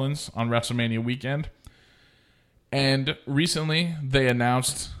New Orleans on WrestleMania weekend. And recently, they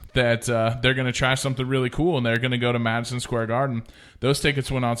announced that they're going to try something really cool, and they're going to go to Madison Square Garden. Those tickets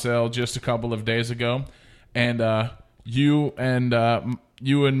went on sale just a couple of days ago, and you and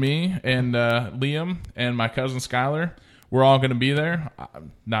me and Liam and my cousin Skylar, we're all going to be there.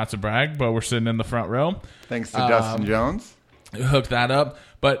 Not to brag, but we're sitting in the front row. Thanks to Dustin Jones. Hook that up.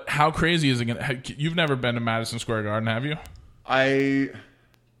 But how crazy is it going to... You've never been to Madison Square Garden, have you? I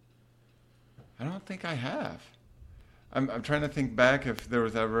don't think I have. I'm trying to think back if there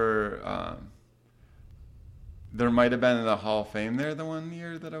was ever. There might have been in the Hall of Fame there the one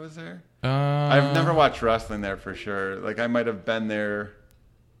year that I was there. I've never watched wrestling there for sure. Like I might have been there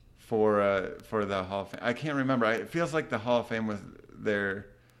for the Hall of Fame. I can't remember. It feels like the Hall of Fame was there,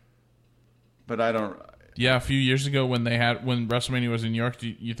 but I don't. Yeah, a few years ago when WrestleMania was in New York,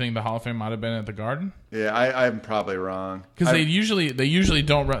 do you think the Hall of Fame might have been at the Garden? Yeah, I'm probably wrong. Because they usually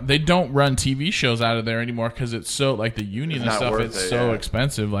don't run TV shows out of there anymore because it's so like the union and stuff. It's so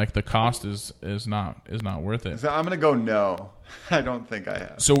expensive. Like the cost is not worth it. So I'm gonna go no. I don't think I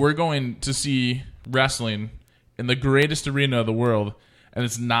have. So we're going to see wrestling in the greatest arena of the world, and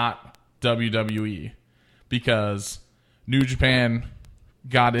it's not WWE because New Japan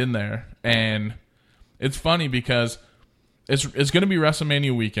got in there, and it's funny because it's going to be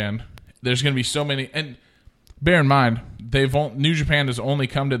WrestleMania weekend. There's going to be so many, and bear in mind New Japan has only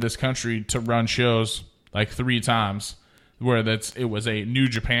come to this country to run shows like 3 times, where it was a New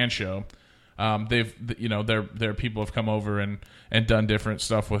Japan show. Their people have come over and done different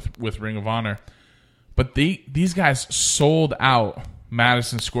stuff with Ring of Honor, but these guys sold out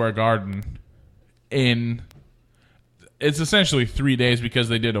Madison Square Garden in. It's essentially 3 days because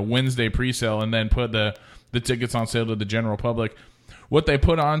they did a Wednesday pre-sale and then put the tickets on sale to the general public. What they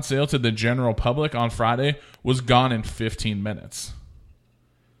put on sale to the general public on Friday was gone in 15 minutes.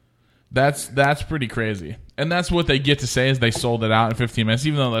 That's pretty crazy. And that's what they get to say is they sold it out in 15 minutes,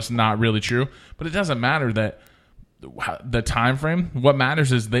 even though that's not really true. But it doesn't matter that the time frame. What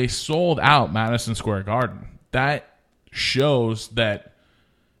matters is they sold out Madison Square Garden. That shows that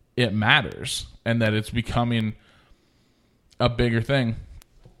it matters and that it's becoming a bigger thing.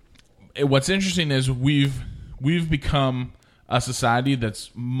 What's interesting is we've become a society that's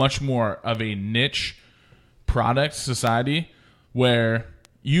much more of a niche product society where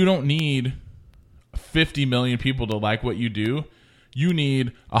you don't need 50 million people to like what you do. You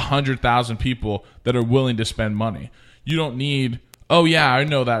need 100,000 people that are willing to spend money. You don't need, oh yeah, I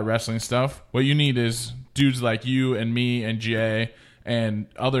know that wrestling stuff. What you need is dudes like you and me and Jay and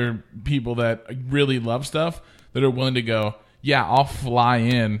other people that really love stuff that are willing to go, yeah, I'll fly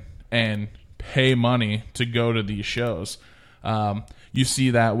in and pay money to go to these shows. You see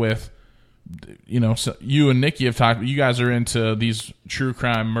that with, so you and Nikki have talked, you guys are into these true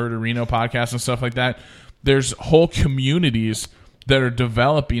crime Murderino podcasts and stuff like that. There's whole communities that are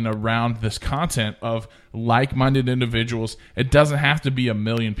developing around this content of like-minded individuals. It doesn't have to be 1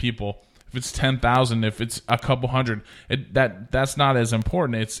 million people. If it's 10,000, if it's a couple hundred, that's not as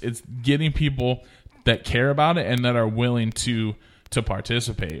important. It's getting people that care about it and that are willing to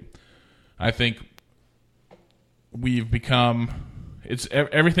participate. I think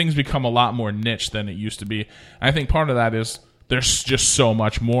everything's become a lot more niche than it used to be. I think part of that is there's just so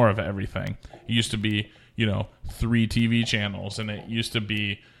much more of everything. It used to be, 3 TV channels, and it used to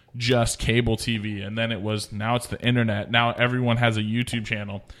be just cable TV, and then now it's the internet. Now everyone has a YouTube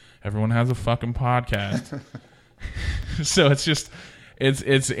channel. Everyone has a fucking podcast. So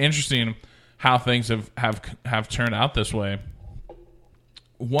it's interesting how things have turned out this way.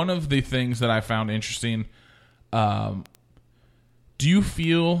 One of the things that I found interesting, do you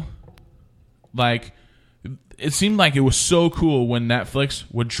feel like it seemed like it was so cool when Netflix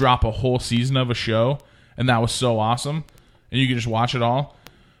would drop a whole season of a show, and that was so awesome, and you could just watch it all?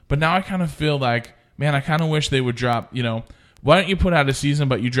 But now I kind of feel like, man, I kind of wish they would drop, why don't you put out a season,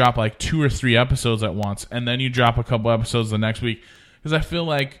 but you drop like 2 or 3 episodes at once, and then you drop a couple episodes the next week? Because I feel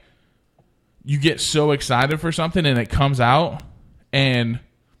like you get so excited for something and it comes out, and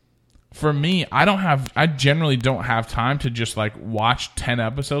for me, I generally don't have time to just like watch 10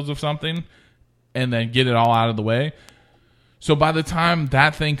 episodes of something and then get it all out of the way. So by the time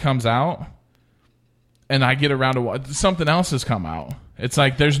that thing comes out and I get around to something else has come out, it's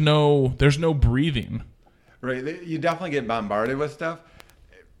like there's no breathing. Right. You definitely get bombarded with stuff.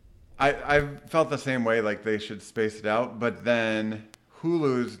 I've felt the same way, like they should space it out, but then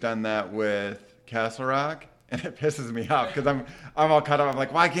Hulu's done that with Castle Rock, and it pisses me off because I'm all caught up. I'm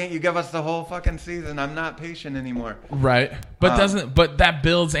like, why can't you give us the whole fucking season? I'm not patient anymore. Right. But but that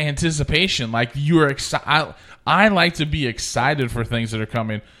builds anticipation. Like you're excited. I like to be excited for things that are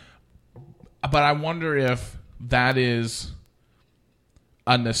coming, but I wonder if that is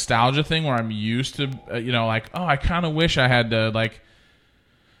a nostalgia thing where I'm used to, like, oh, I kind of wish I had to, like,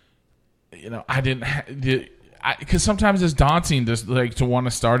 I didn't, because sometimes it's daunting to want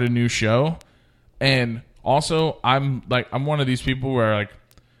to start a new show. And also I'm one of these people where like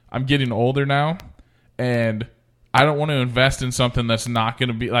I'm getting older now and I don't want to invest in something that's not going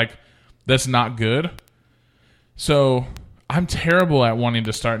to be like, that's not good. So I'm terrible at wanting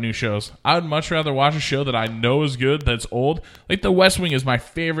to start new shows. I would much rather watch a show that I know is good, that's old. Like The West Wing is my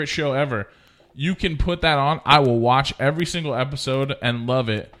favorite show ever. You can put that on. I will watch every single episode and love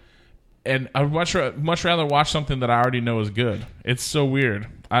it. And I would much rather watch something that I already know is good. It's so weird.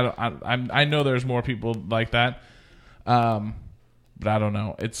 I know there's more people like that, but I don't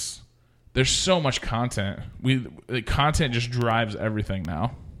know. There's so much content. The content just drives everything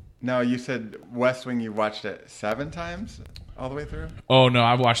now. No, you said West Wing. You watched it 7 times all the way through. Oh no,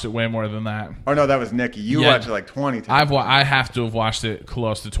 I've watched it way more than that. Oh no, that was Nikki. You watched it like 20 times. I have to have watched it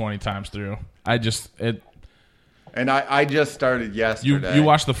close to 20 times through. And I just started yesterday. You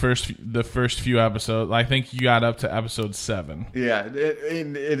watched the first few episodes. I think you got up to episode 7. Yeah, it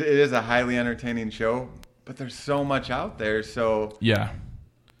is a highly entertaining show, but there's so much out there. So yeah,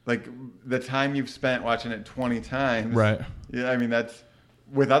 like the time you've spent watching it 20 times, right? Yeah, I mean that's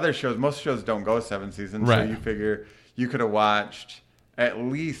with other shows. Most shows don't go 7 seasons, right. So you figure you could have watched at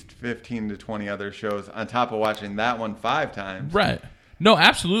least 15 to 20 other shows on top of watching that one 5 times, right? No,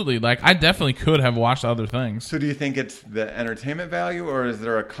 absolutely. Like, I definitely could have watched other things. So do you think it's the entertainment value, or is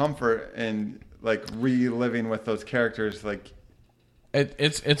there a comfort in, like, reliving with those characters? Like,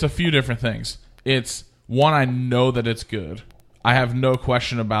 It's a few different things. It's, one, I know that it's good. I have no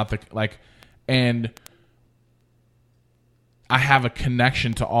question about and I have a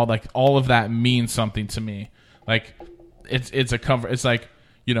connection to all of that means something to me. Like, it's a comfort. It's like,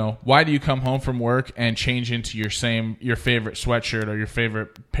 you know, why do you come home from work and change into your favorite sweatshirt or your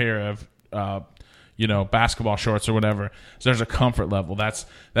favorite pair of, basketball shorts or whatever? So there's a comfort level. That's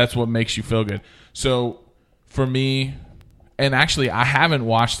what makes you feel good. So for me, and actually, I have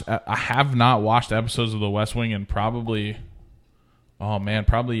not watched episodes of The West Wing in probably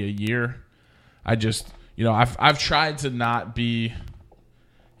a year. I just, I've tried to not be,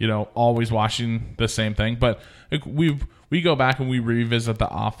 always watching the same thing, but we go back and we revisit The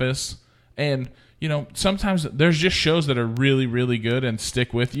Office, and sometimes there's just shows that are really, really good and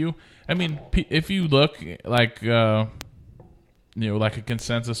stick with you. I mean, if you look like a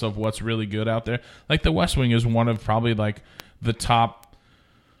consensus of what's really good out there, like The West Wing is one of probably like the top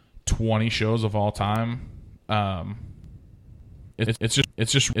 20 shows of all time. It's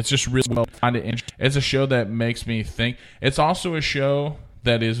just really well kind of interesting. It's a show that makes me think. It's also a show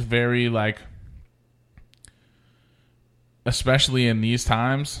that is very especially in these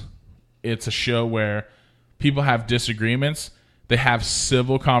times, it's a show where people have disagreements. They have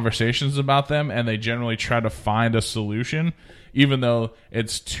civil conversations about them, and they generally try to find a solution, even though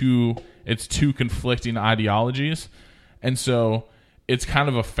it's two conflicting ideologies. And so it's kind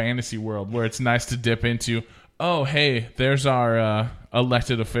of a fantasy world where it's nice to dip into, oh, hey, there's our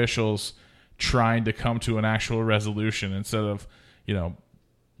elected officials trying to come to an actual resolution instead of,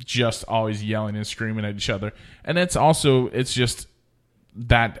 just always yelling and screaming at each other. And that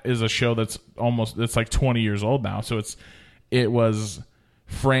is a show that's like 20 years old now. So it was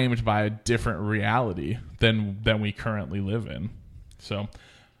framed by a different reality than we currently live in. So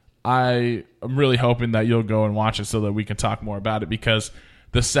I am really hoping that you'll go and watch it so that we can talk more about it, because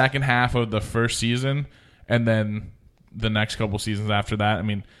the second half of the first season and then the next couple seasons after that, I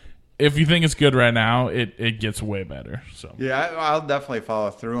mean, if you think it's good right now, it gets way better. So yeah, I'll definitely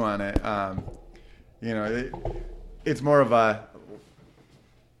follow through on it. It's more of a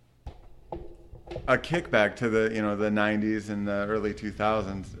kickback to the the 90s and the early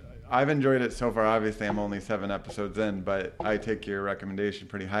 2000s. I've enjoyed it so far. Obviously, I'm only 7 episodes in, but I take your recommendation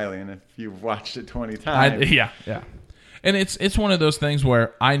pretty highly. And if you've watched it 20 times, yeah, and it's one of those things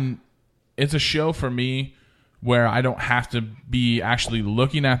where it's a show for me where I don't have to be actually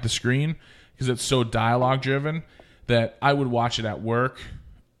looking at the screen because it's so dialogue driven that I would watch it at work,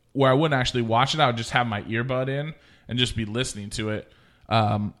 where I wouldn't actually watch it. I would just have my earbud in and just be listening to it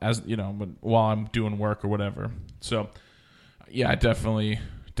while I'm doing work or whatever. So yeah, I definitely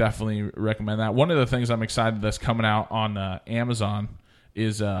recommend that. One of the things I'm excited that's coming out on Amazon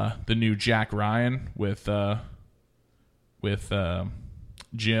is the new Jack Ryan with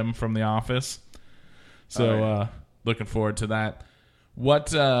Jim from The Office. So looking forward to that. What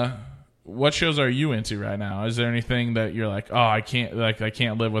shows are you into right now? Is there anything that you're like, oh, I can't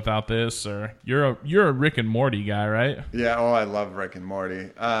live without this? Or you're a Rick and Morty guy, right? Yeah. Oh, I love Rick and Morty.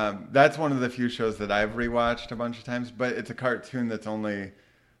 That's one of the few shows that I've rewatched a bunch of times. But it's a cartoon that's I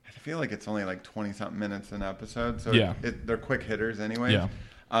feel like it's only like 20-something minutes an episode. So yeah, they're quick hitters anyway. Yeah.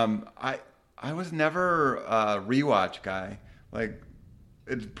 I was never a rewatch guy. Like,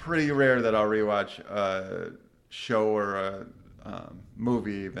 it's pretty rare that I'll rewatch a show or a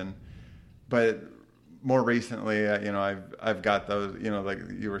movie even. But more recently, I've got those, like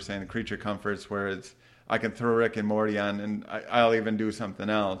you were saying, the creature comforts where it's I can throw Rick and Morty on, and I'll even do something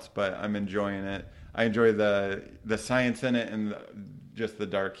else, but I'm enjoying it. I enjoy the science in it and just the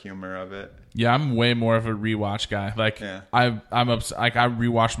dark humor of it. Yeah, I'm way more of a rewatch guy. Like I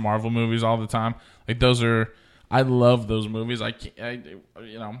rewatch Marvel movies all the time. Like I love those movies.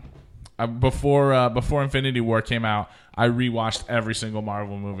 Before Infinity War came out, I rewatched every single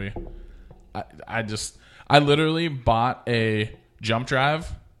Marvel movie. I literally bought a jump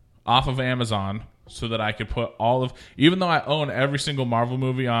drive off of Amazon so that I could put even though I own every single Marvel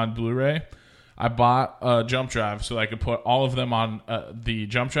movie on Blu-ray, I bought a jump drive so that I could put all of them on the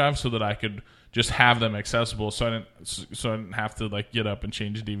jump drive so that I could just have them accessible, so I didn't have to like get up and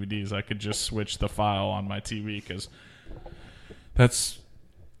change DVDs. I could just switch the file on my TV because that's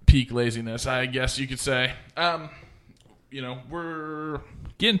peak laziness, I guess you could say. We're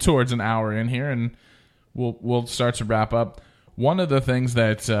getting towards an hour in here, and we'll start to wrap up. One of the things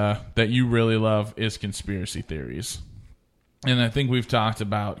that you really love is conspiracy theories. And I think we've talked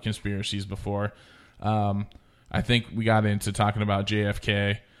about conspiracies before. I think we got into talking about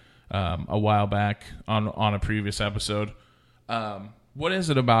JFK a while back on a previous episode. What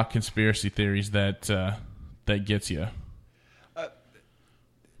is it about conspiracy theories that gets you?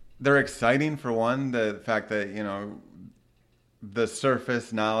 They're exciting, for one. The fact that, the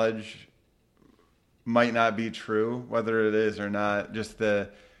surface knowledge might not be true, whether it is or not. Just the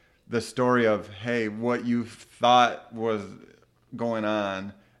story of, hey, what you thought was going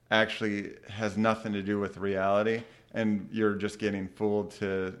on actually has nothing to do with reality, and you're just getting fooled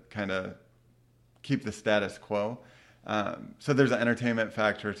to kind of keep the status quo. So there's an entertainment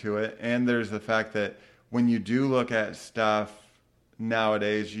factor to it, and there's the fact that when you do look at stuff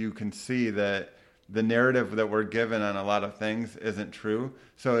nowadays, you can see that the narrative that we're given on a lot of things isn't true.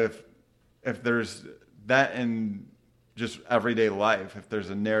 So if there's that in just everyday life, if there's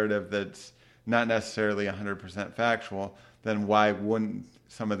a narrative that's not necessarily 100% factual, then why wouldn't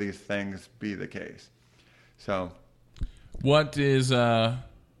some of these things be the case? So, what is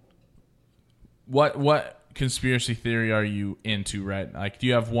what conspiracy theory are you into, right? Like, do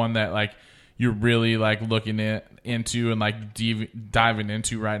you have one that like you're really like looking into and like diving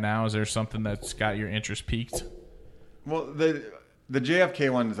into right now? Is there something that's got your interest peaked? Well, the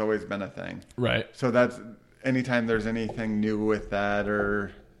JFK one has always been a thing, right? So that's anytime there's anything new with that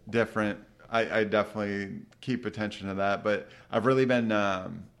or different, I definitely keep attention to that. But I've really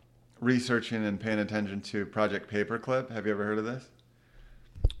been researching and paying attention to Project Paperclip. Have you ever heard of this?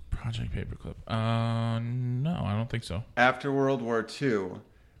 Project Paperclip? No, I don't think so. After World War II,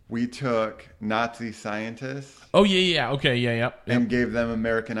 we took Nazi scientists. Oh, yeah. Okay, yep. And gave them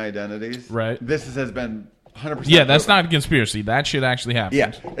American identities. Right. This has been 100%. Yeah, that's not a conspiracy. That shit actually happened.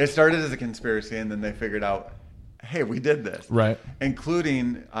 Yeah, it started as a conspiracy, and then they figured out, hey, we did this. Right.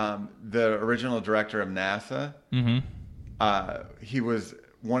 Including the original director of NASA. Mm-hmm. He was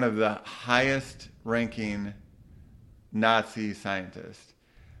one of the highest-ranking Nazi scientists.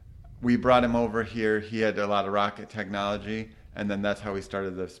 We brought him over here. He had a lot of rocket technology, and then that's how we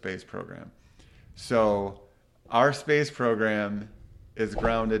started the space program. So our space program is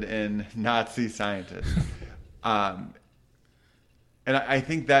grounded in Nazi scientists. And I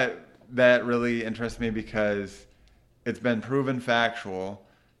think that really interests me because it's been proven factual.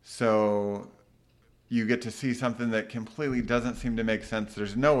 So you get to see something that completely doesn't seem to make sense.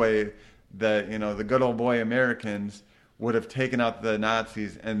 There's no way that, the good old boy Americans would have taken out the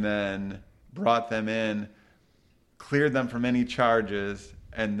Nazis and then brought them in, cleared them from any charges,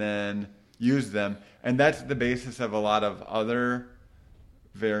 and then used them. And that's the basis of a lot of other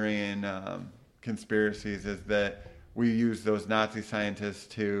varying conspiracies, is that we use those Nazi scientists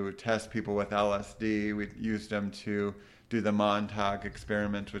to test people with LSD. We used them to do the Montauk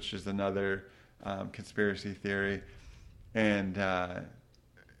experiment, which is another conspiracy theory. And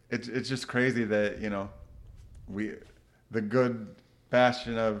it's just crazy that, the good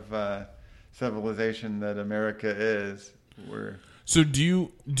bastion of civilization that America is, So do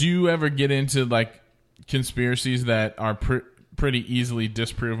you ever get into like conspiracies that are pretty easily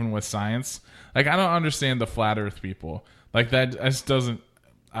disproven with science? Like, I don't understand the flat Earth people. Like, that just doesn't.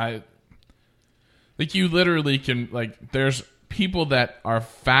 You literally can, like, there's people that are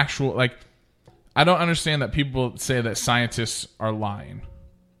factual. Like, I don't understand that people say that scientists are lying.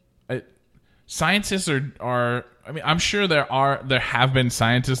 Scientists are. I mean, I'm sure there have been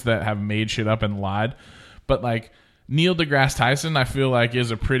scientists that have made shit up and lied, but like Neil deGrasse Tyson, I feel like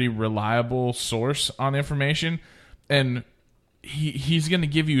is a pretty reliable source on information, and he's going to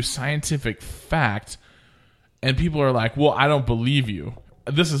give you scientific fact, and people are like, well, I don't believe you.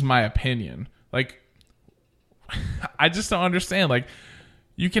 This is my opinion. Like, I just don't understand. Like,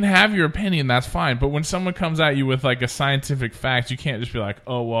 You can have your opinion, that's fine. But when someone comes at you with like a scientific fact, you can't just be like,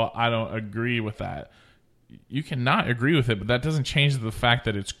 oh, well, I don't agree with that. You cannot agree with it, but that doesn't change the fact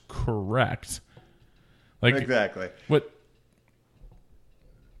that it's correct. Like exactly. What?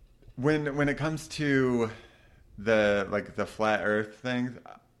 When it comes to the flat Earth things,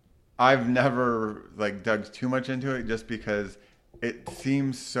 I've never like dug too much into it just because it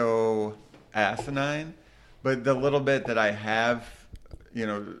seems so asinine. But the little bit that I have,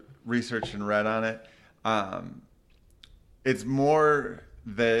 researched and read on it, it's more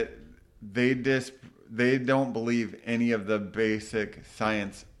that they don't believe any of the basic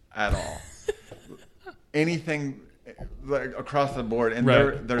science at all. Anything like across the board, and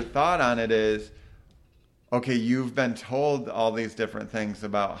right. their thought on it is, okay, you've been told all these different things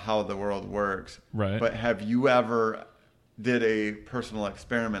about how the world works, right? But have you ever did a personal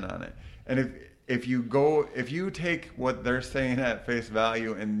experiment on it? And if you take what they're saying at face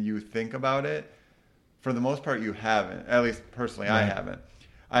value and you think about it, for the most part, you haven't. At least personally, right.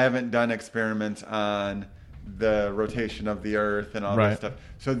 I haven't done experiments on the rotation of the Earth and all right. that stuff.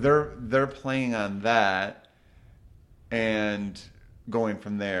 So they're playing on that and going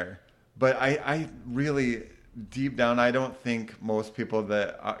from there. But I really, deep down, I don't think most people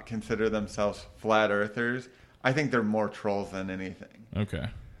that consider themselves flat earthers, I think they're more trolls than anything. Okay.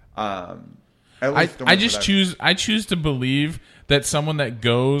 I choose to believe that someone that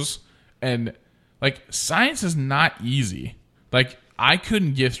goes and like science is not easy. Like I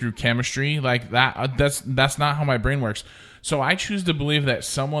couldn't get through chemistry like that. That's not how my brain works. So I choose to believe that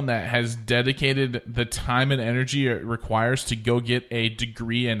someone that has dedicated the time and energy it requires to go get a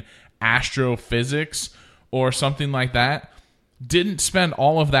degree in astrophysics or something like that didn't spend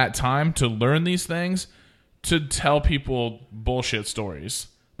all of that time to learn these things to tell people bullshit stories.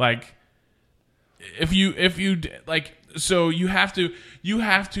 Like if you like, so you have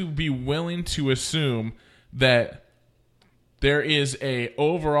to be willing to assume that there is a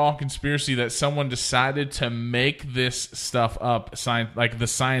overall conspiracy that someone decided to make this stuff up. Like the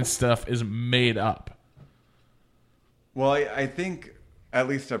science stuff is made up. Well, I think at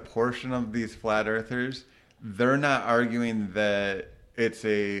least a portion of these flat earthers, they're not arguing that it's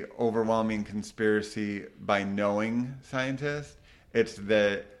a overwhelming conspiracy by knowing scientists. It's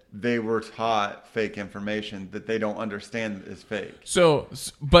that they were taught fake information that they don't understand is fake. So,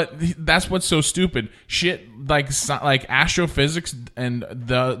 but that's what's so stupid. Shit, like astrophysics and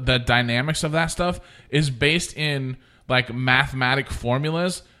the dynamics of that stuff is based in like mathematic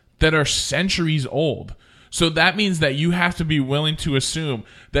formulas that are centuries old. So that means that you have to be willing to assume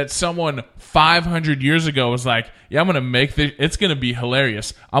that someone 500 years ago was like, yeah, I'm going to make this, it's going to be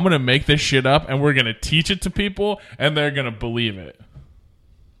hilarious. I'm going to make this shit up and we're going to teach it to people and they're going to believe it.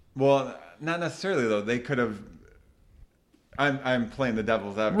 Well, not necessarily though. They could have. I'm playing the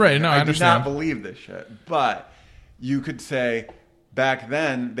devil's advocate. Right? No, I understand. I do not believe this shit. But you could say back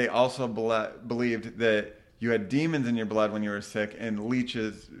then they also believed that you had demons in your blood when you were sick, and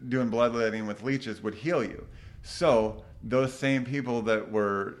leeches doing bloodletting with leeches would heal you. So those same people that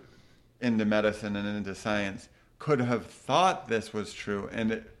were into medicine and into science could have thought this was true,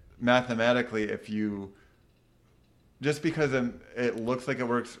 and mathematically, if you just because it looks like it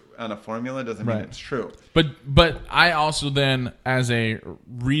works on a formula doesn't mean it's true. But I also then, as a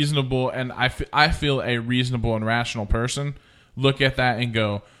reasonable and I feel a reasonable and rational person, look at that and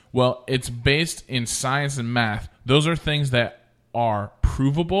go, well, it's based in science and math. Those are things that are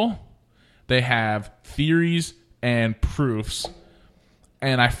provable. They have theories and proofs.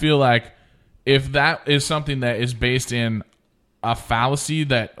 And I feel like if that is something that is based in a fallacy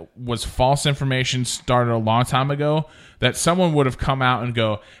that was false information started a long time ago, that someone would have come out and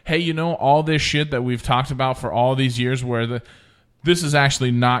go, hey, all this shit that we've talked about for all these years where this is actually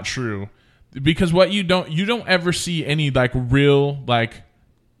not true. Because what you don't ever see any like real like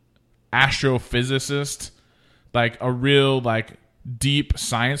astrophysicist, like a real like deep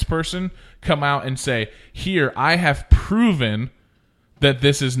science person come out and say, here, I have proven that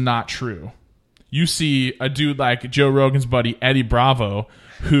this is not true. You see a dude like Joe Rogan's buddy, Eddie Bravo,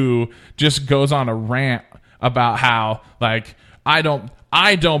 who just goes on a rant about how, like, I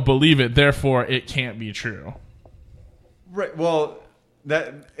don't believe it, therefore it can't be true. Right. Well,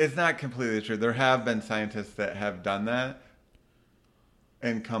 that it's not completely true. There have been scientists that have done that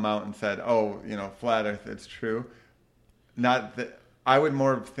and come out and said, oh, flat Earth, it's true. Not that I would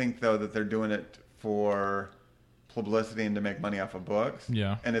more think, though, that they're doing it for publicity and to make money off of books.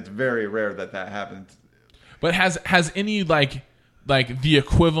 Yeah. And it's very rare that happens. But has any like the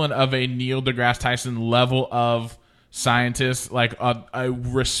equivalent of a Neil deGrasse Tyson level of scientist, like a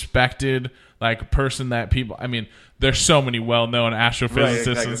respected like person that people. I mean, there's so many well-known astrophysicists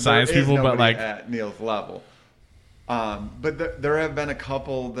exactly. and science There is people, but nobody like at Neil's level. But there have been a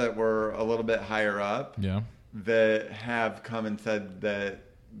couple that were a little bit higher up yeah, that have come and said that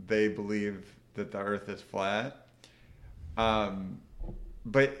they believe that the Earth is flat.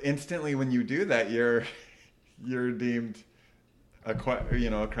 But instantly, when you do that, you're deemed a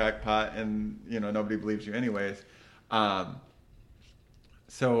crackpot, and nobody believes you anyways.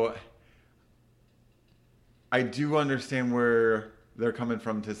 So I do understand where they're coming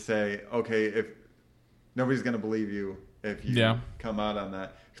from to say, okay, if nobody's going to believe you if you come out on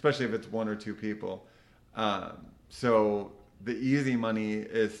that, especially if it's one or two people. So the easy money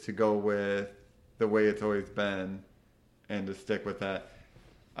is to go with the way it's always been and to stick with that.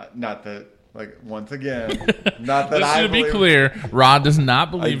 Not that, like, once again, not that just I to be believe, clear, Rod does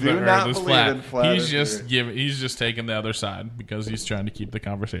not believe do the not Earth is believe in flat He's Earth. he's just taking the other side because he's trying to keep the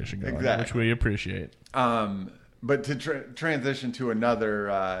conversation going, Exactly. which we appreciate. But to transition to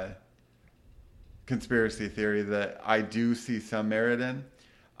another conspiracy theory that I do see some merit in,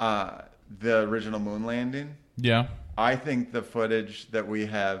 the original moon landing. Yeah, I think the footage that we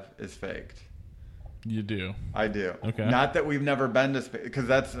have is faked. you do. I do. Okay. Not that we've never been to space, because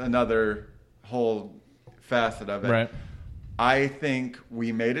that's another whole facet of it. Right. I think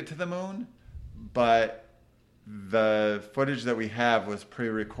we made it to the moon, but the footage that we have was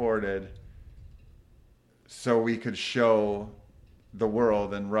pre-recorded so we could show the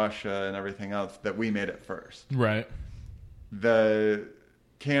world and Russia and everything else that we made it first. Right. The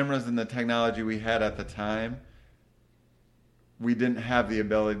cameras and the technology we had at the time, we didn't have the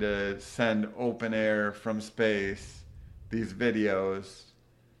ability to send open air from space these videos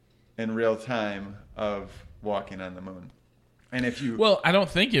in real time of walking on the moon. And if you Well, I don't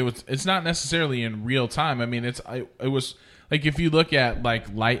think it's not necessarily in real time. I mean, it was like, if you look at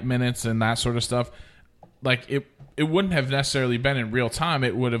like light minutes and that sort of stuff, like it wouldn't have necessarily been in real time.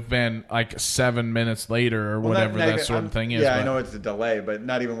 It would have been like 7 minutes later or whatever that sort of thing is. Yeah, I know it's a delay, but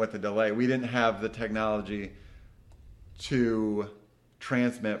not even with the delay. We didn't have the technology to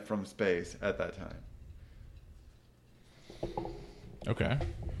transmit from space at that time. Okay.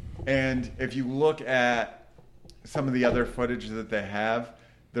 And if you look at some of the other footage that they have,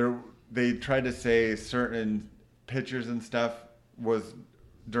 they tried to say certain pictures and stuff was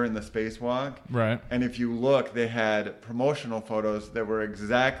during the spacewalk. Right. And if you look, they had promotional photos that were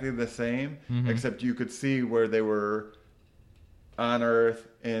exactly the same, except you could see where they were on Earth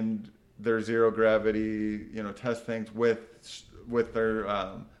and their zero gravity, test things with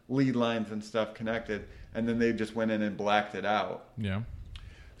their lead lines and stuff connected, and then they just went in and blacked it out. Yeah.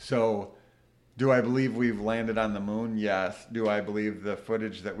 So, do I believe we've landed on the moon? Yes. Do I believe the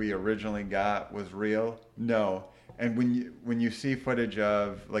footage that we originally got was real? No. And when you see footage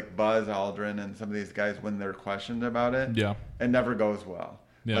of like Buzz Aldrin and some of these guys when they're questioned about it, Yeah. it never goes well.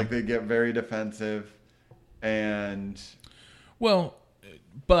 Yeah. Like they get very defensive, and Well,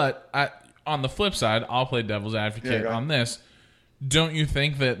 but on the flip side, I'll play devil's advocate on this. Don't you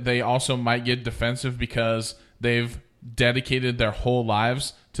think that they also might get defensive because they've dedicated their whole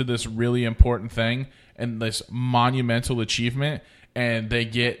lives to this really important thing and this monumental achievement, and they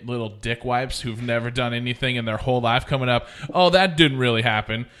get little dick wipes who've never done anything in their whole life coming up, oh, that didn't really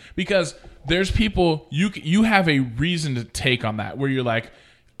happen? Because there's people, you have a reason to take on that, where you're like,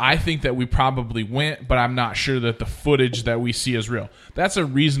 I think that we probably went, but I'm not sure that the footage that we see is real. That's a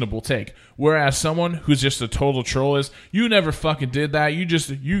reasonable take. Whereas someone who's just a total troll is, you never fucking did that.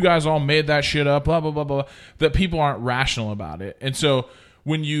 You guys all made that shit up, blah, blah, blah, blah. That people aren't rational about it. And so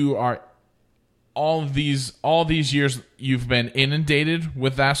when you are all these years you've been inundated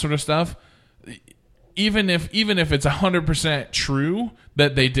with that sort of stuff, even if it's 100% true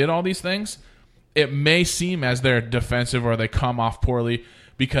that they did all these things, it may seem as they're defensive or they come off poorly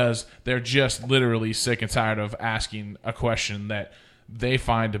because they're just literally sick and tired of asking a question that they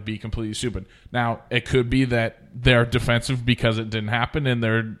find to be completely stupid. Now, it could be that they're defensive because it didn't happen and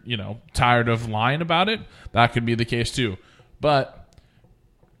they're, tired of lying about it. That could be the case too. But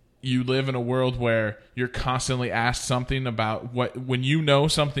you live in a world where you're constantly asked something about when you know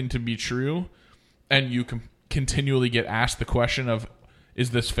something to be true and you continually get asked the question of, is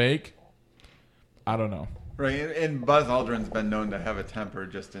this fake? I don't know. right. And Buzz Aldrin's been known to have a temper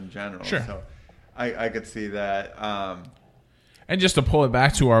just in general. Sure. So I could see that. And just to pull it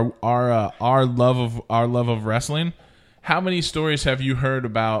back to our love of wrestling, how many stories have you heard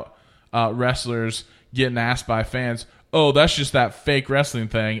about wrestlers getting asked by fans, oh, that's just that fake wrestling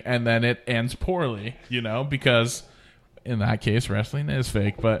thing, and then it ends poorly, because in that case, wrestling is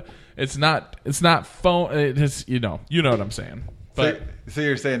fake, but it's not phone. It's you know what I'm saying. But so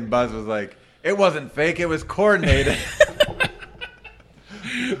you're saying Buzz was like, it wasn't fake, it was coordinated.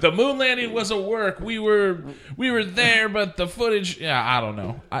 the moon landing was a work. We were there, but the footage. Yeah, I don't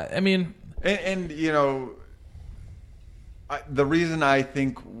know. I mean, and you know, the reason I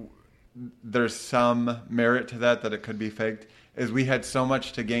think there's some merit to that it could be faked is we had so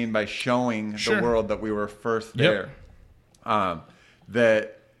much to gain by showing Sure. the world that we were first there.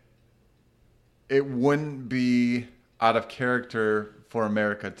 That it wouldn't be out of character for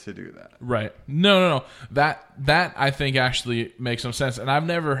America to do that. right? No. That I think actually makes some sense, and I've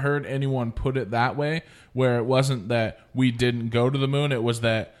never heard anyone put it that way, where it wasn't that we didn't go to the moon; it was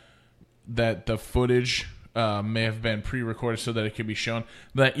that the footage may have been pre-recorded so that it could be shown.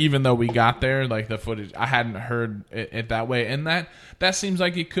 That even though we got there, like the footage, I hadn't heard it that way, and that seems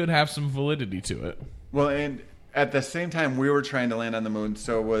like it could have some validity to it. Well, and at the same time, we were trying to land on the moon,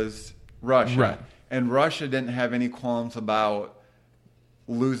 so was Russia. Right. And Russia didn't have any qualms about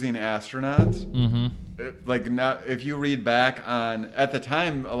losing astronauts. Mm-hmm. Like, not, if you read back on, at the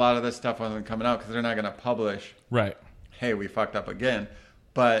time, a lot of this stuff wasn't coming out because they're not going to publish, Right. hey, we fucked up again.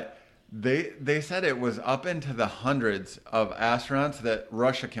 But they said it was up into the hundreds of astronauts that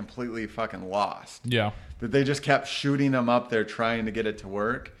Russia completely fucking lost. Yeah. That they just kept shooting them up there trying to get it to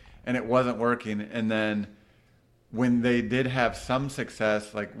work, and it wasn't working. And then when they did have some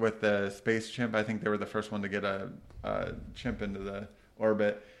success, like with the space chimp, I think they were the first one to get a chimp into the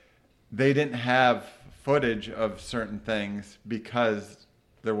orbit. They didn't have footage of certain things because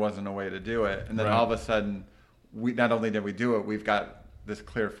there wasn't a way to do it. And then Right. all of a sudden, we not only did we do it, we've got this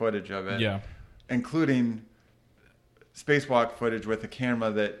clear footage of it, Yeah. including spacewalk footage with a camera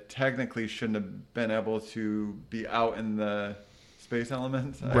that technically shouldn't have been able to be out in the space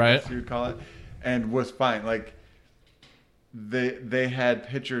elements, I Right. guess you'd call it, and was fine. Like they had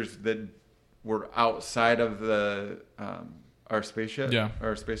pictures that were outside of the our spaceship, Yeah.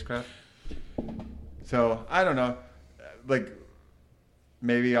 or spacecraft. So I don't know, like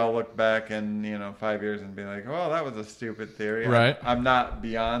maybe I'll look back in 5 years and be like, well, that was a stupid theory. Right. I'm not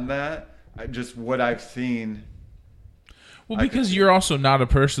beyond that. Just what I've seen. Well, because you're also not a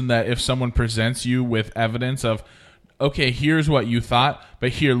person that if someone presents you with evidence of, okay, here's what you thought,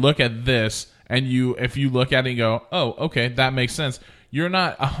 but here, look at this, and if you look at it and go, oh, okay, that makes sense, you're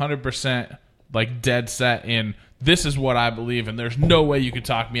not 100% like dead set in, this is what I believe, and there's no way you can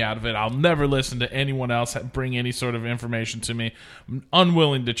talk me out of it. I'll never listen to anyone else bring any sort of information to me. I'm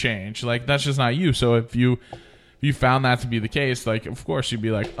unwilling to change. Like, that's just not you. So if you found that to be the case, like, of course you'd be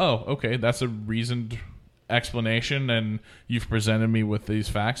like, oh, okay, that's a reasoned explanation, and you've presented me with these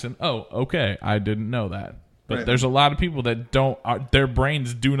facts, and oh, okay, I didn't know that. But Right. there's a lot of people that don't, their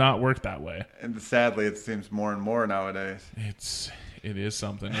brains do not work that way. And sadly, it seems more and more nowadays. It is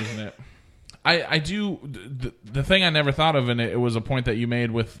something, isn't it? I do the thing I never thought of, and it was a point that you made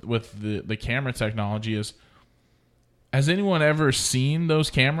with the camera technology is, has anyone ever seen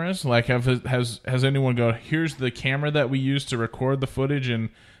those cameras? Like, has anyone go, here's the camera that we used to record the footage, and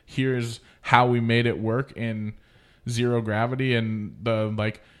here's how we made it work in zero gravity, and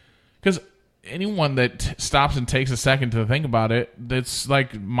because anyone that stops and takes a second to think about it, that's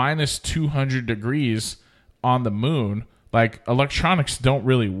like minus 200 degrees on the moon. Like, electronics don't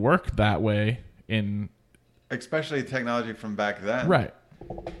really work that way especially technology from back then. Right.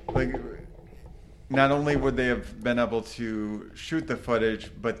 Like, not only would they have been able to shoot the footage,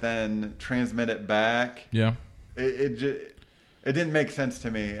 but then transmit it back. Yeah. It didn't make sense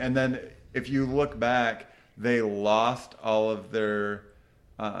to me. And then if you look back, they lost all of their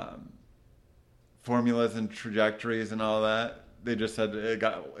formulas and trajectories and all that. They just said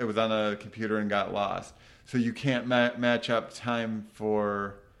it was on a computer and got lost. So you can't match up time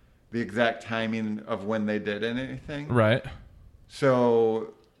for the exact timing of when they did anything. Right.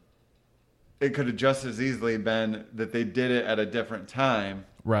 So it could have just as easily been that they did it at a different time.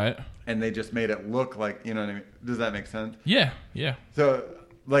 Right. And they just made it look like, you know what I mean? Does that make sense? Yeah. Yeah. So,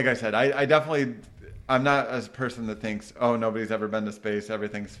 like I said, I definitely, I'm not a person that thinks, oh, nobody's ever been to space,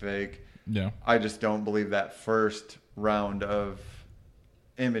 everything's fake. Yeah. I just don't believe that first round of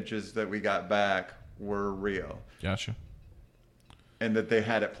images that we got back were real. Gotcha. And that they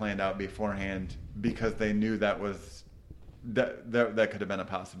had it planned out beforehand because they knew that could have been a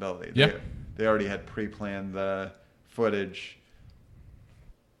possibility. Yeah. They already had pre-planned the footage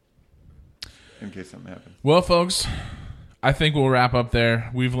in case something happened. Well, folks, I think we'll wrap up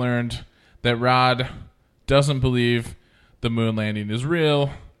there. We've learned that Rod doesn't believe the moon landing is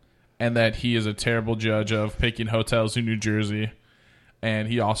real, and that he is a terrible judge of picking hotels in New Jersey. And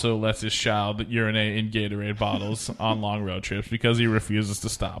he also lets his child urinate in Gatorade bottles on long road trips because he refuses to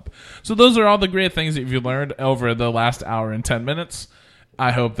stop. So those are all the great things that you've learned over the last hour and 10 minutes.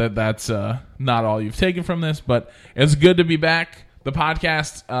 I hope that that's not all you've taken from this, but it's good to be back. The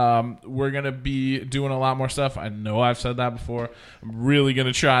podcast, we're going to be doing a lot more stuff. I know I've said that before. I'm really going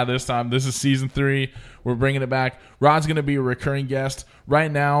to try this time. This is season 3. We're bringing it back. Rod's going to be a recurring guest.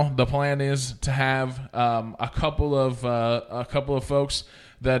 Right now, the plan is to have a couple of folks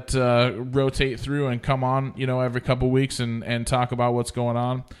that rotate through and come on, every couple weeks and talk about what's going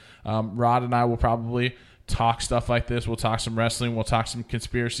on. Rod and I will probably talk stuff like this. We'll talk some wrestling. We'll talk some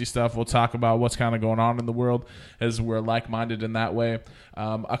conspiracy stuff. We'll talk about what's kind of going on in the world as we're like-minded in that way.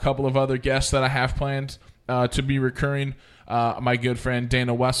 A couple of other guests that I have planned to be recurring. My good friend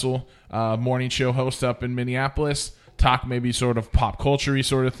Dana Wessel, morning show host up in Minneapolis, talk maybe sort of pop culture-y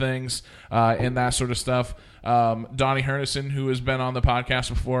sort of things and that sort of stuff. Donnie Hernison, who has been on the podcast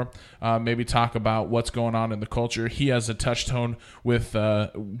before, maybe talk about what's going on in the culture. He has a touchstone with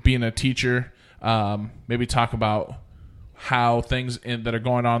being a teacher. Maybe talk about how things that are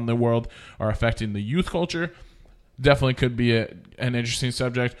going on in the world are affecting the youth culture. Definitely could be an interesting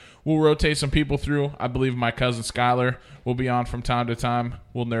subject. We'll rotate some people through. I believe my cousin Skyler will be on from time to time.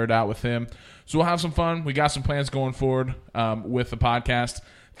 We'll nerd out with him. So we'll have some fun. We got some plans going forward with the podcast.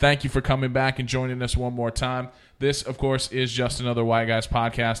 Thank you for coming back and joining us one more time. This, of course, is Just Another White Guys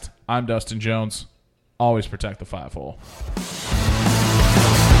podcast. I'm Dustin Jones. Always protect the 5-hole.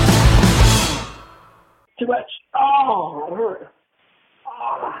 Too much. Oh, it hurt.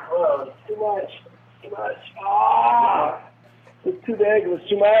 Oh, too much. Too much. Oh, it's too big. It was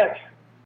too much.